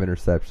 5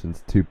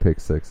 interceptions, 2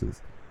 pick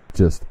sixes.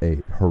 Just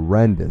a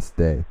horrendous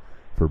day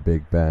for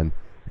Big Ben.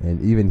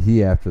 And even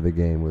he, after the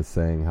game, was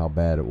saying how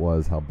bad it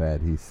was, how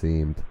bad he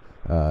seemed.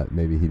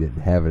 Maybe he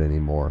didn't have it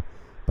anymore.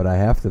 But I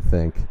have to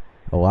think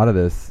a lot of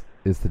this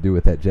is to do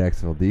with that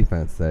Jacksonville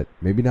defense that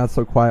maybe not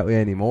so quietly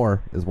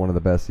anymore is one of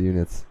the best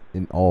units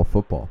in all of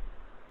football.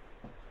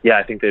 Yeah,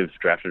 I think they've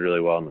drafted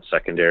really well in the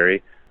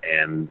secondary,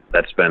 and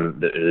that's been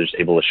they're just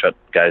able to shut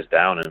guys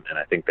down, and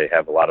I think they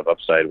have a lot of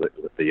upside with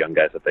the young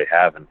guys that they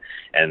have.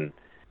 And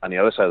on the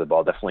other side of the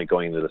ball, definitely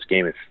going into this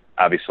game, if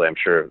obviously I'm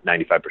sure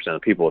 95% of the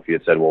people, if you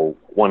had said, well,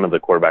 one of the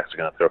quarterbacks are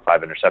going to throw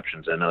 5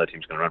 interceptions and another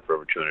team's going to run for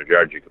over 200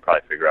 yards, you could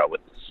probably figure out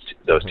what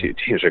those 2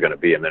 teams are going to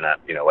be, and they're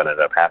not, what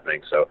ended up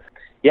happening. So,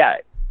 yeah,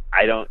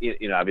 I don't,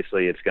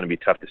 obviously it's going to be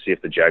tough to see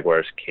if the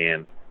Jaguars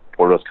can.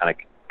 Bortles kind of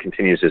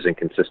continues his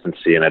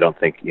inconsistency, and I don't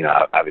think,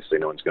 obviously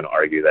no one's going to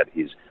argue that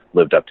he's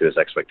lived up to his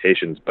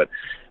expectations, but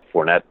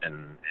Fournette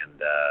and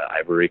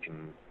Ivory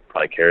can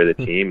probably carry the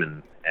team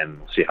and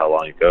see how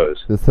long it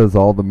goes. This has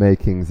all the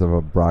makings of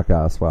a Brock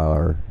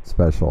Osweiler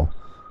special.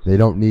 They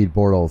don't need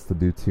Bortles to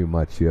do too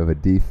much. You have a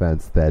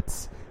defense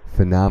that's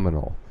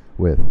phenomenal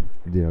with,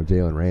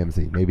 Jalen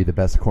Ramsey, maybe the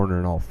best corner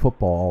in all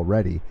football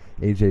already.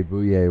 A.J.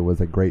 Bouye was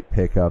a great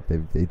pickup.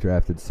 They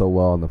drafted so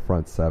well in the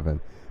front 7.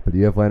 But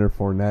you have Leonard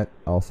Fournette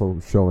also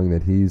showing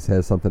that he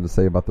has something to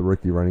say about the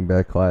rookie running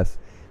back class.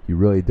 You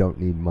really don't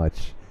need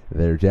much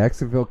there.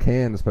 Jacksonville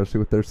can, especially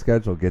with their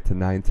schedule, get to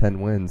 9-10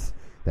 wins.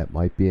 That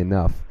might be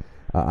enough.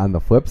 On the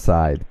flip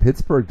side,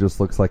 Pittsburgh just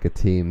looks like a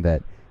team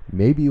that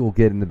maybe will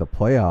get into the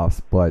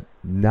playoffs, but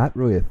not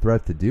really a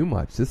threat to do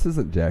much. This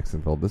isn't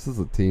Jacksonville. This is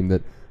a team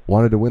that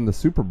wanted to win the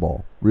Super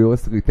Bowl,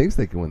 realistically thinks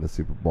they can win the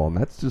Super Bowl, and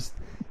that's just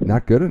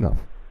not good enough.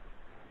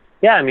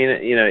 Yeah, I mean,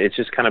 it's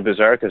just kind of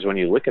bizarre because when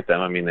you look at them,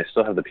 I mean, they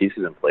still have the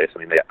pieces in place. I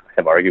mean, they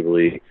have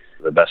arguably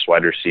the best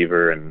wide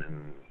receiver and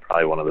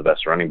probably one of the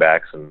best running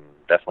backs and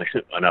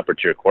definitely an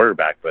upper-tier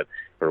quarterback, but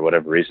for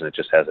whatever reason, it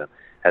just hasn't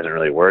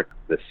really worked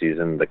this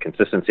season. The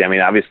consistency, I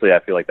mean, obviously, I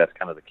feel like that's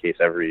kind of the case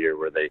every year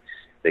where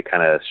they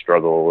kind of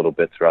struggle a little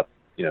bit throughout.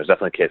 It's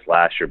definitely the case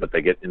last year, but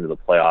they get into the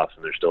playoffs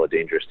and they're still a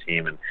dangerous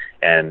team.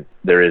 And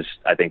there is,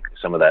 I think,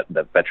 some of that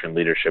veteran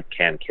leadership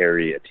can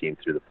carry a team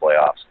through the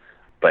playoffs.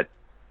 But,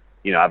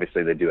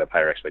 obviously they do have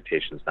higher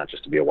expectations, not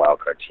just to be a wild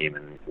card team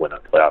and win a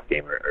playoff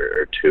game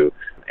or 2.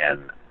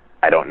 And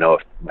I don't know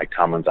if Mike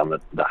Tomlin's on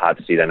the hot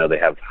seat. I know they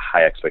have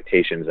high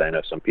expectations. I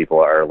know some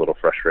people are a little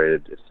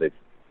frustrated if they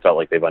felt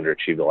like they've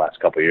underachieved the last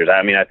couple of years.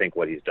 I mean, I think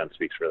what he's done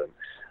speaks for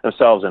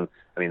themselves. And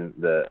I mean,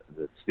 the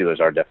Steelers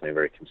are definitely a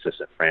very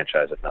consistent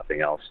franchise, if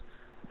nothing else.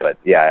 But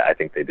yeah, I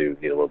think they do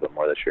need a little bit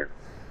more this year.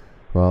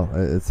 Well,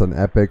 it's an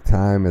epic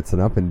time. It's an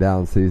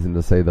up-and-down season,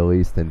 to say the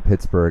least, in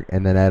Pittsburgh.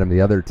 And then, Adam, the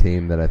other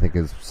team that I think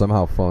has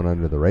somehow flown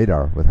under the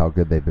radar with how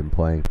good they've been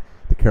playing,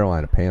 the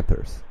Carolina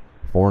Panthers.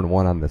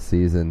 4-1 on the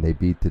season. They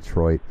beat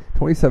Detroit.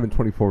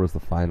 27-24 was the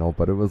final,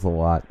 but it was a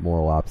lot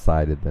more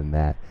lopsided than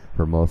that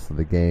for most of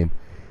the game.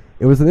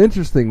 It was an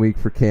interesting week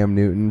for Cam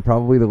Newton,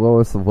 probably the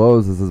lowest of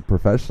lows of his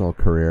professional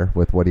career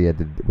with what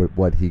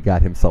he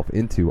got himself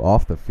into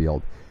off the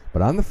field.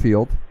 But on the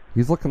field,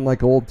 he's looking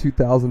like old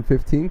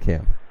 2015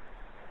 Cam.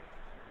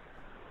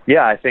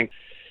 Yeah, I think,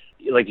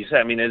 like you said,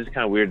 I mean, it is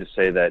kind of weird to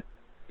say that,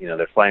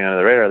 they're flying under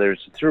the radar. They're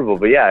Super Bowl,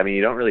 but yeah, I mean,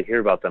 you don't really hear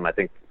about them. I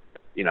think,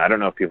 I don't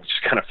know if people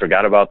just kind of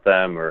forgot about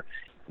them or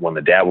when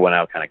the dad went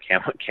out, kind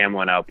of Cam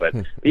went out. But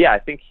yeah, I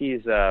think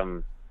he's,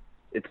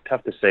 it's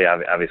tough to say,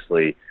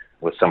 obviously,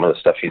 with some of the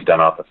stuff he's done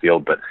off the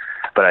field, but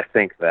I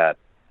think that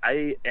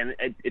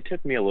it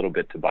took me a little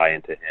bit to buy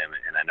into him,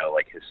 and I know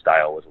like his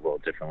style was a little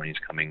different when he's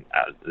coming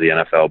out of the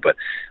NFL, but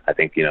I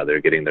think they're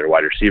getting their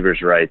wide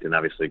receivers right, and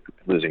obviously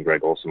losing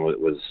Greg Olsen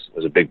was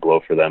a big blow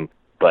for them.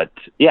 But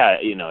yeah,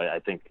 I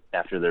think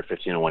after their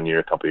 15-1 year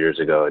a couple years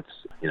ago, it's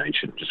you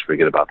shouldn't just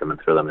forget about them and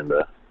throw them in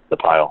the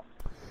pile.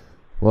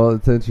 Well,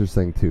 it's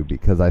interesting too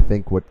because I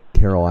think what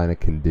Carolina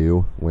can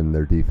do when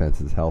their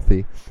defense is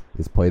healthy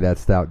is play that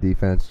stout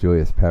defense.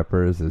 Julius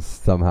Peppers is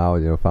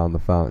somehow found the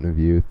fountain of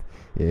youth,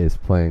 is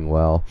playing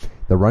well.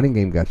 The running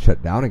game got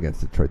shut down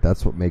against Detroit.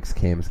 That's what makes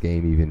Cam's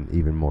game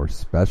even more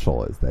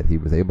special, is that he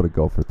was able to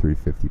go for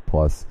 350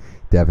 plus.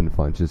 Devin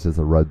Funchess is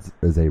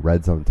a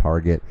red zone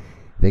target.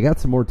 They got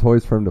some more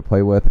toys for him to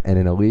play with, and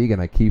in a league,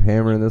 and I keep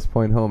hammering this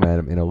point home,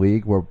 Adam, in a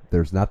league where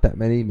there's not that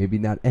many, maybe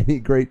not any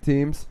great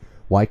teams,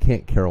 why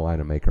can't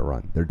Carolina make a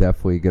run? They're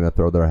definitely going to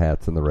throw their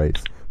hats in the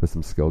race with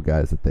some skilled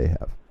guys that they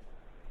have.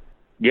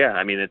 Yeah,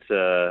 I mean, it's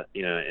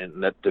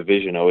and that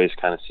division always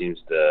kind of seems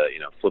to,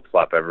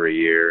 flip-flop every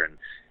year. And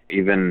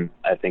even,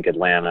 I think,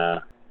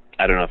 Atlanta,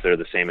 I don't know if they're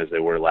the same as they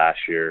were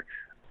last year.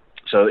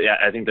 So yeah,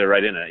 I think they're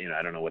right in it.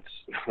 I don't know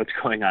what's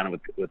going on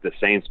with the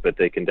Saints, but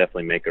they can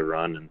definitely make a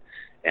run,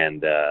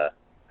 and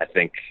I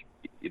think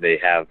they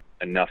have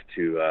enough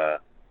to.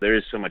 There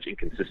is so much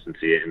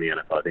inconsistency in the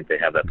NFL. I think they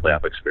have that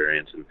playoff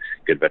experience and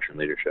good veteran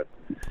leadership.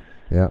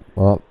 Yeah,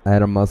 well,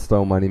 Adam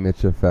Musto, Money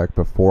Mitch Effect,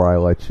 before I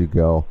let you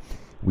go,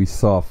 we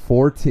saw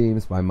 4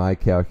 teams, by my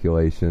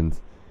calculations,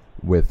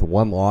 with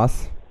 1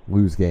 loss,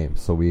 lose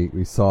games. So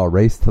we saw a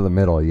race to the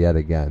middle yet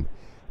again.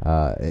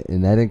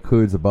 And that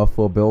includes the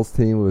Buffalo Bills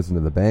team losing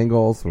to the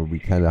Bengals, where we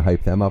kind of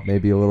hyped them up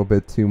maybe a little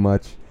bit too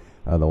much.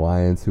 The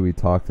Lions, who we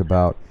talked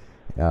about,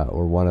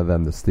 or one of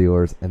them, the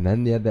Steelers. And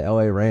then you had the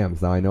LA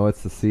Rams. Now, I know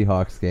it's the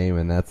Seahawks game,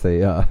 and that's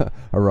a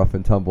rough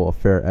and tumble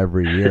affair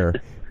every year.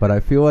 But I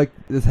feel like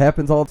this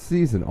happens all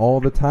season, all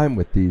the time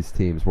with these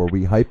teams, where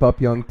we hype up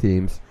young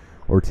teams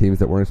or teams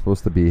that weren't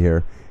supposed to be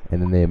here,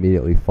 and then they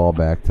immediately fall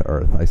back to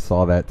earth. I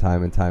saw that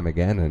time and time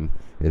again, and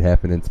it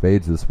happened in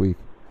spades this week.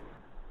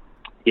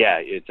 Yeah,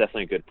 it's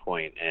definitely a good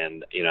point.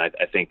 And,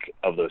 I think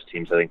of those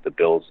teams, I think the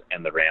Bills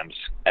and the Rams,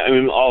 I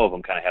mean, all of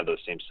them kind of have those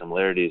same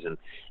similarities.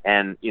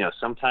 And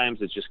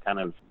sometimes it's just kind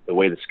of the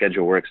way the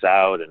schedule works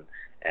out,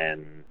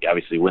 and you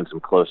obviously win some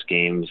close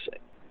games.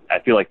 I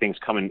feel like things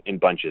come in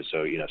bunches.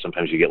 So,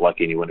 sometimes you get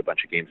lucky and you win a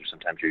bunch of games, or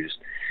sometimes you're just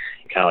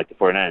kind of like the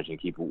 49ers and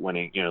keep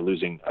winning,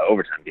 losing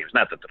overtime games.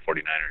 Not that the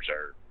 49ers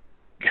are,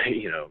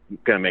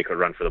 going to make a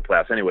run for the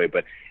playoffs anyway,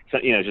 but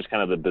just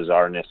kind of the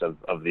bizarreness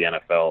of the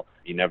NFL.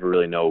 You never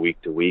really know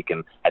week to week,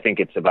 and I think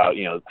it's about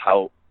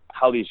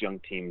how these young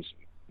teams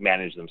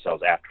manage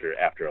themselves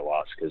after a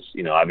loss, because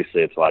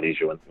obviously it's a lot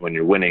easier when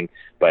you're winning,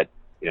 but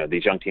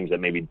these young teams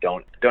that maybe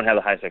don't have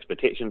the highest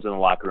expectations in the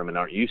locker room and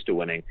aren't used to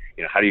winning,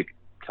 how do you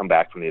come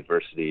back from the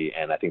adversity?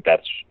 And I think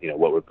that's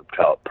what would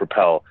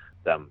propel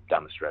them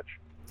down the stretch.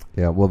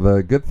 Yeah, well,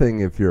 the good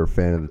thing, if you're a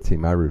fan of the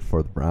team I root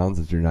for, the Browns,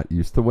 is you're not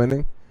used to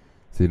winning,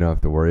 so you don't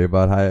have to worry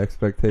about high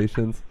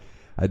expectations.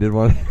 I did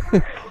want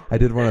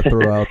to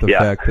throw out the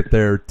fact that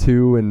they're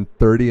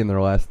 2-30 in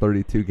their last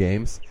 32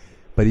 games,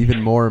 but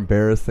even more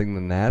embarrassing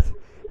than that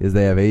is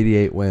they have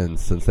 88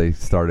 wins since they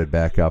started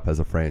back up as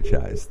a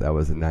franchise. That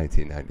was in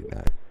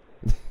 1999.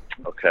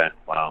 Okay,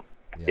 wow.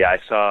 Yeah, I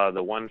saw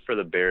the one for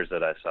the Bears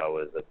that I saw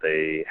was that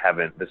they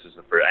haven't. This is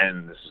the first,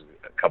 and this is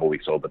a couple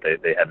weeks old, but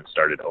they hadn't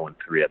started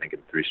 0-3, I think, in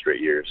 3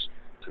 straight years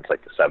since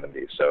like the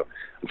 70s. So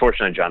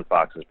unfortunately, John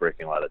Fox is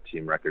breaking a lot of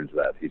team records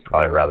that he'd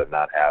probably rather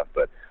not have.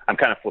 But I'm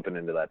kind of flipping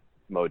into that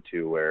mode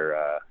too,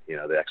 where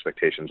the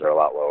expectations are a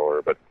lot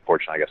lower. But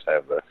fortunately, I guess I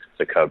have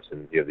the Cubs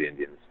and you have the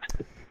Indians.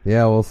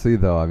 Yeah, we'll see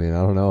though. I mean,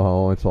 I don't know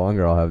how much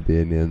longer I'll have the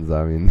Indians.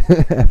 I mean,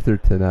 after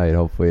tonight,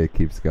 hopefully it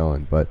keeps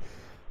going. But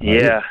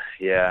yeah.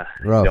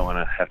 Rough. You don't want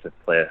to have to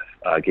play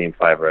Game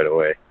 5 right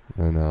away.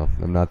 I know.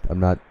 I'm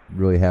not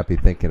really happy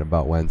thinking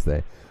about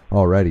Wednesday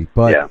already.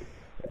 But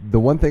the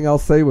one thing I'll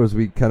say was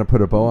we kind of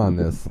put a bow on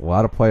this. A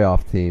lot of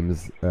playoff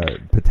teams,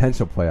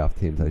 potential playoff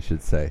teams, I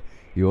should say.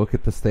 You look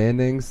at the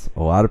standings,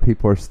 a lot of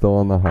people are still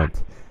on the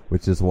hunt,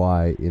 which is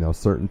why,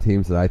 certain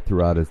teams that I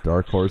threw out as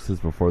dark horses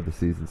before the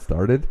season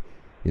started,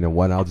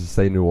 one, I'll just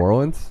say New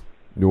Orleans,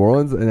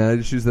 and I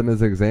just use them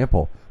as an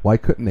example. Why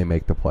couldn't they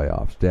make the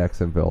playoffs?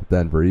 Jacksonville,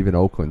 Denver, even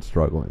Oakland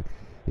struggling.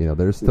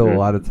 There's still a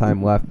lot of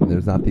time left, and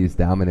there's not these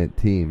dominant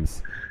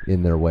teams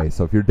in their way.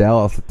 So if you're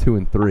Dallas at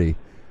 2-3,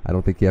 I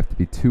don't think you have to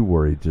be too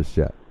worried just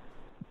yet.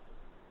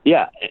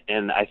 Yeah,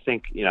 and I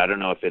think, I don't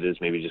know if it is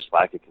maybe just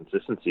lack of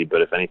consistency,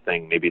 but if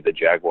anything, maybe the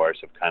Jaguars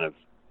have kind of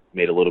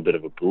made a little bit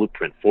of a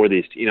blueprint for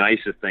these. I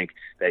used to think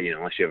that,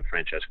 unless you have a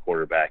franchise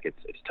quarterback, it's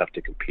tough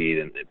to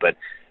compete.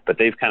 But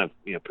they've kind of,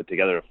 put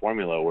together a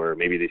formula where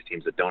maybe these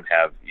teams that don't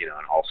have, an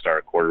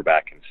all-star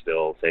quarterback can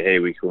still say, hey,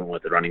 we can win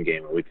with the running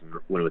game, or we can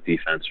win with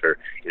defense, or,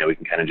 we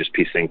can kind of just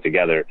piece things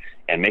together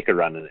and make a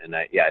run. And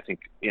I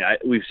think,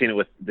 we've seen it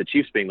with the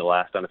Chiefs being the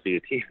last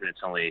undefeated team, and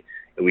it's only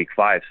week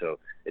 5. So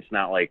it's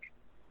not like,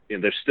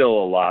 there's still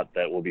a lot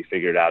that will be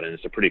figured out, and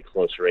it's a pretty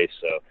close race.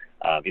 So,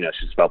 it's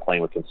just about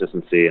playing with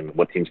consistency and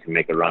what teams can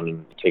make a run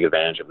and take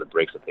advantage of the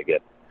breaks that they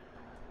get.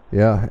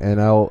 Yeah,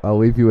 and I'll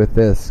leave you with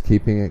this,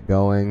 keeping it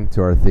going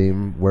to our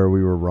theme, where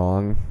we were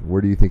wrong.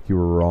 Where do you think you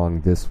were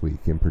wrong this week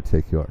in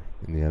particular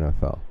in the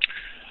NFL?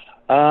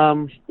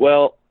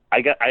 Well, I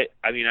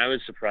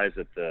was surprised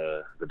that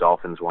the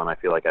Dolphins won. I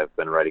feel like I've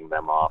been writing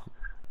them off.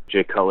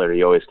 Jay Cutler,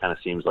 he always kind of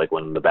seems like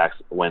when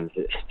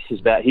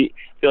his bat, I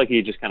feel like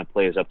he just kind of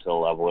plays up to the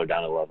level or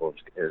down to the level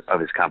of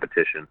his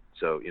competition.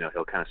 So,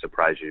 he'll kind of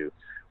surprise you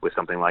with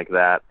something like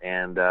that.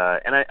 And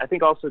I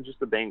think also just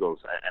the Bengals.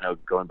 I know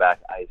going back,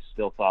 I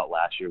still thought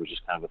last year was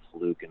just kind of a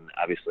fluke. And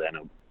obviously I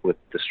know with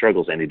the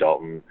struggles Andy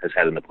Dalton has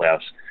had in the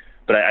playoffs,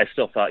 but I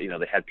still thought,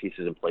 they had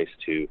pieces in place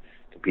to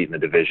compete in the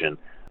division.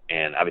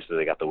 And obviously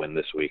they got the win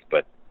this week,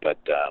 but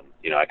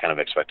I kind of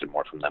expected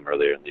more from them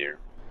earlier in the year.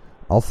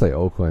 I'll say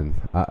Oakland,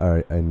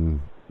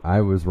 and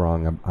I was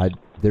wrong.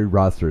 Their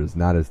roster is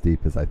not as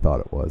deep as I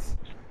thought it was,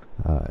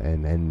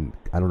 and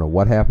I don't know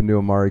what happened to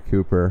Amari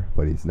Cooper,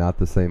 but he's not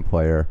the same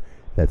player.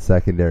 That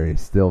secondary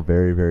is still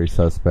very, very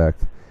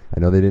suspect.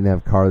 I know they didn't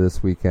have Carr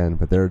this weekend,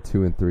 but they're a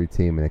 2-3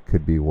 team, and it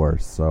could be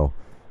worse. So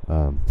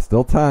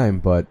Still time,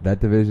 but that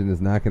division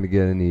is not going to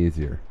get any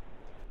easier.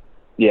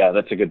 Yeah,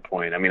 that's a good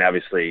point. I mean,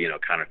 obviously,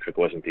 Connor Cook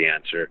wasn't the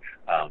answer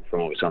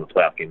from what we saw in the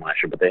playoff game last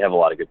year, but they have a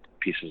lot of good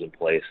pieces in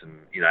place.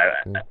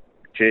 And,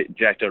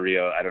 Jack Del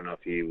Rio, I don't know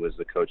if he was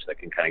the coach that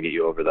can kind of get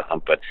you over the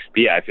hump, but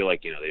yeah, I feel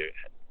like, they're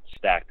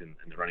stacked in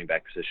the running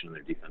back position, and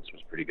their defense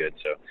was pretty good.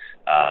 So,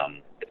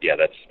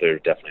 they're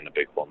definitely in a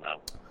big hole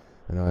now.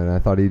 And I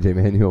thought E.J.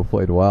 Manuel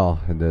played well,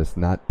 and just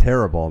not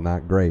terrible,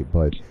 not great,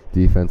 but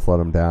defense let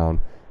him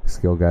down.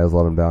 Skill guys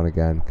let him down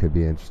again. Could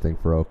be interesting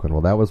for Oakland.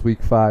 Well, that was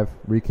Week 5.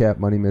 Recap,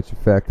 Money Mitch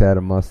Effect.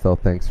 Adam Musto,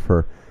 thanks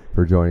for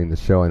joining the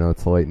show. I know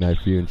it's a late night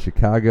for you in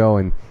Chicago,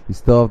 and you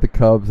still have the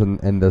Cubs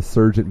and the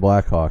Surgent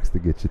Blackhawks to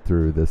get you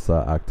through this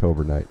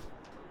October night.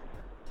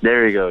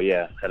 There you go,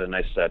 yeah. Had a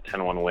nice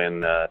 10-1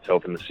 win to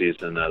open the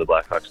season. The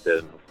Blackhawks did,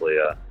 and hopefully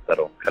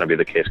that'll kind of be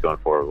the case going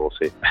forward. We'll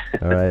see.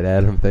 All right,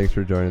 Adam, thanks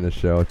for joining the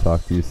show.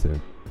 Talk to you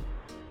soon.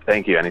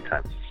 Thank you,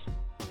 anytime.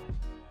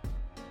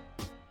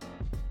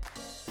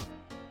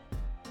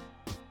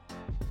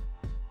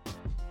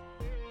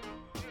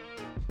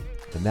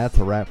 And that's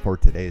a wrap for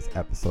today's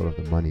episode of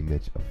the Money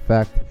Mitch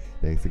Effect.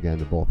 Thanks again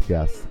to both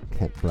guests,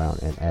 Kent Brown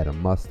and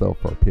Adam Musto,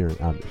 for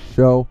appearing on the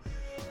show.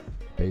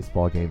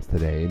 Baseball games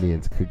today.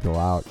 Indians could go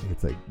out.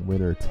 It's a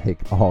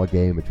winner-take-all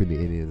game between the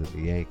Indians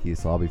and the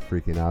Yankees, so I'll be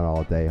freaking out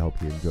all day. Hope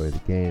you enjoy the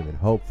game, and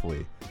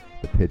hopefully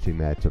the pitching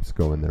matchups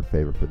go in their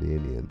favor for the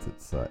Indians.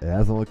 It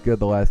hasn't looked good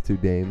the last two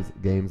games.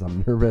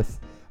 I'm nervous.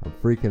 I'm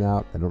freaking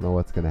out. I don't know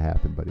what's going to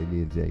happen, but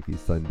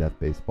Indians-Yankees, sudden death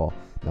baseball,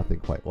 nothing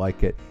quite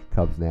like it.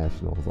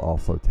 Cubs-Nationals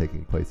also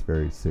taking place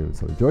very soon.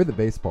 So enjoy the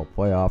baseball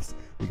playoffs.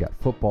 We got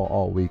football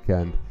all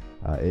weekend.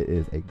 It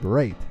is a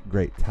great,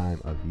 great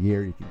time of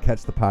year. You can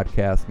catch the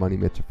podcast, Money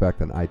Mitch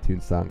Effect, on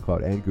iTunes,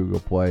 SoundCloud, and Google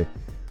Play.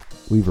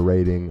 Leave a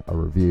rating, a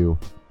review,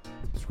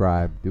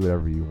 subscribe, do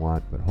whatever you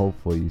want, but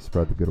hopefully you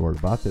spread the good word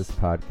about this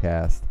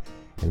podcast,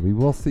 and we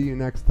will see you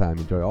next time.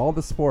 Enjoy all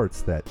the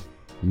sports that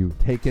you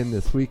take in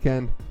this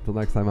weekend. Until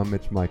next time, I'm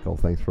Mitch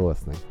Michaels. Thanks for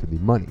listening to the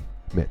Money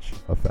Mitch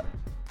Effect.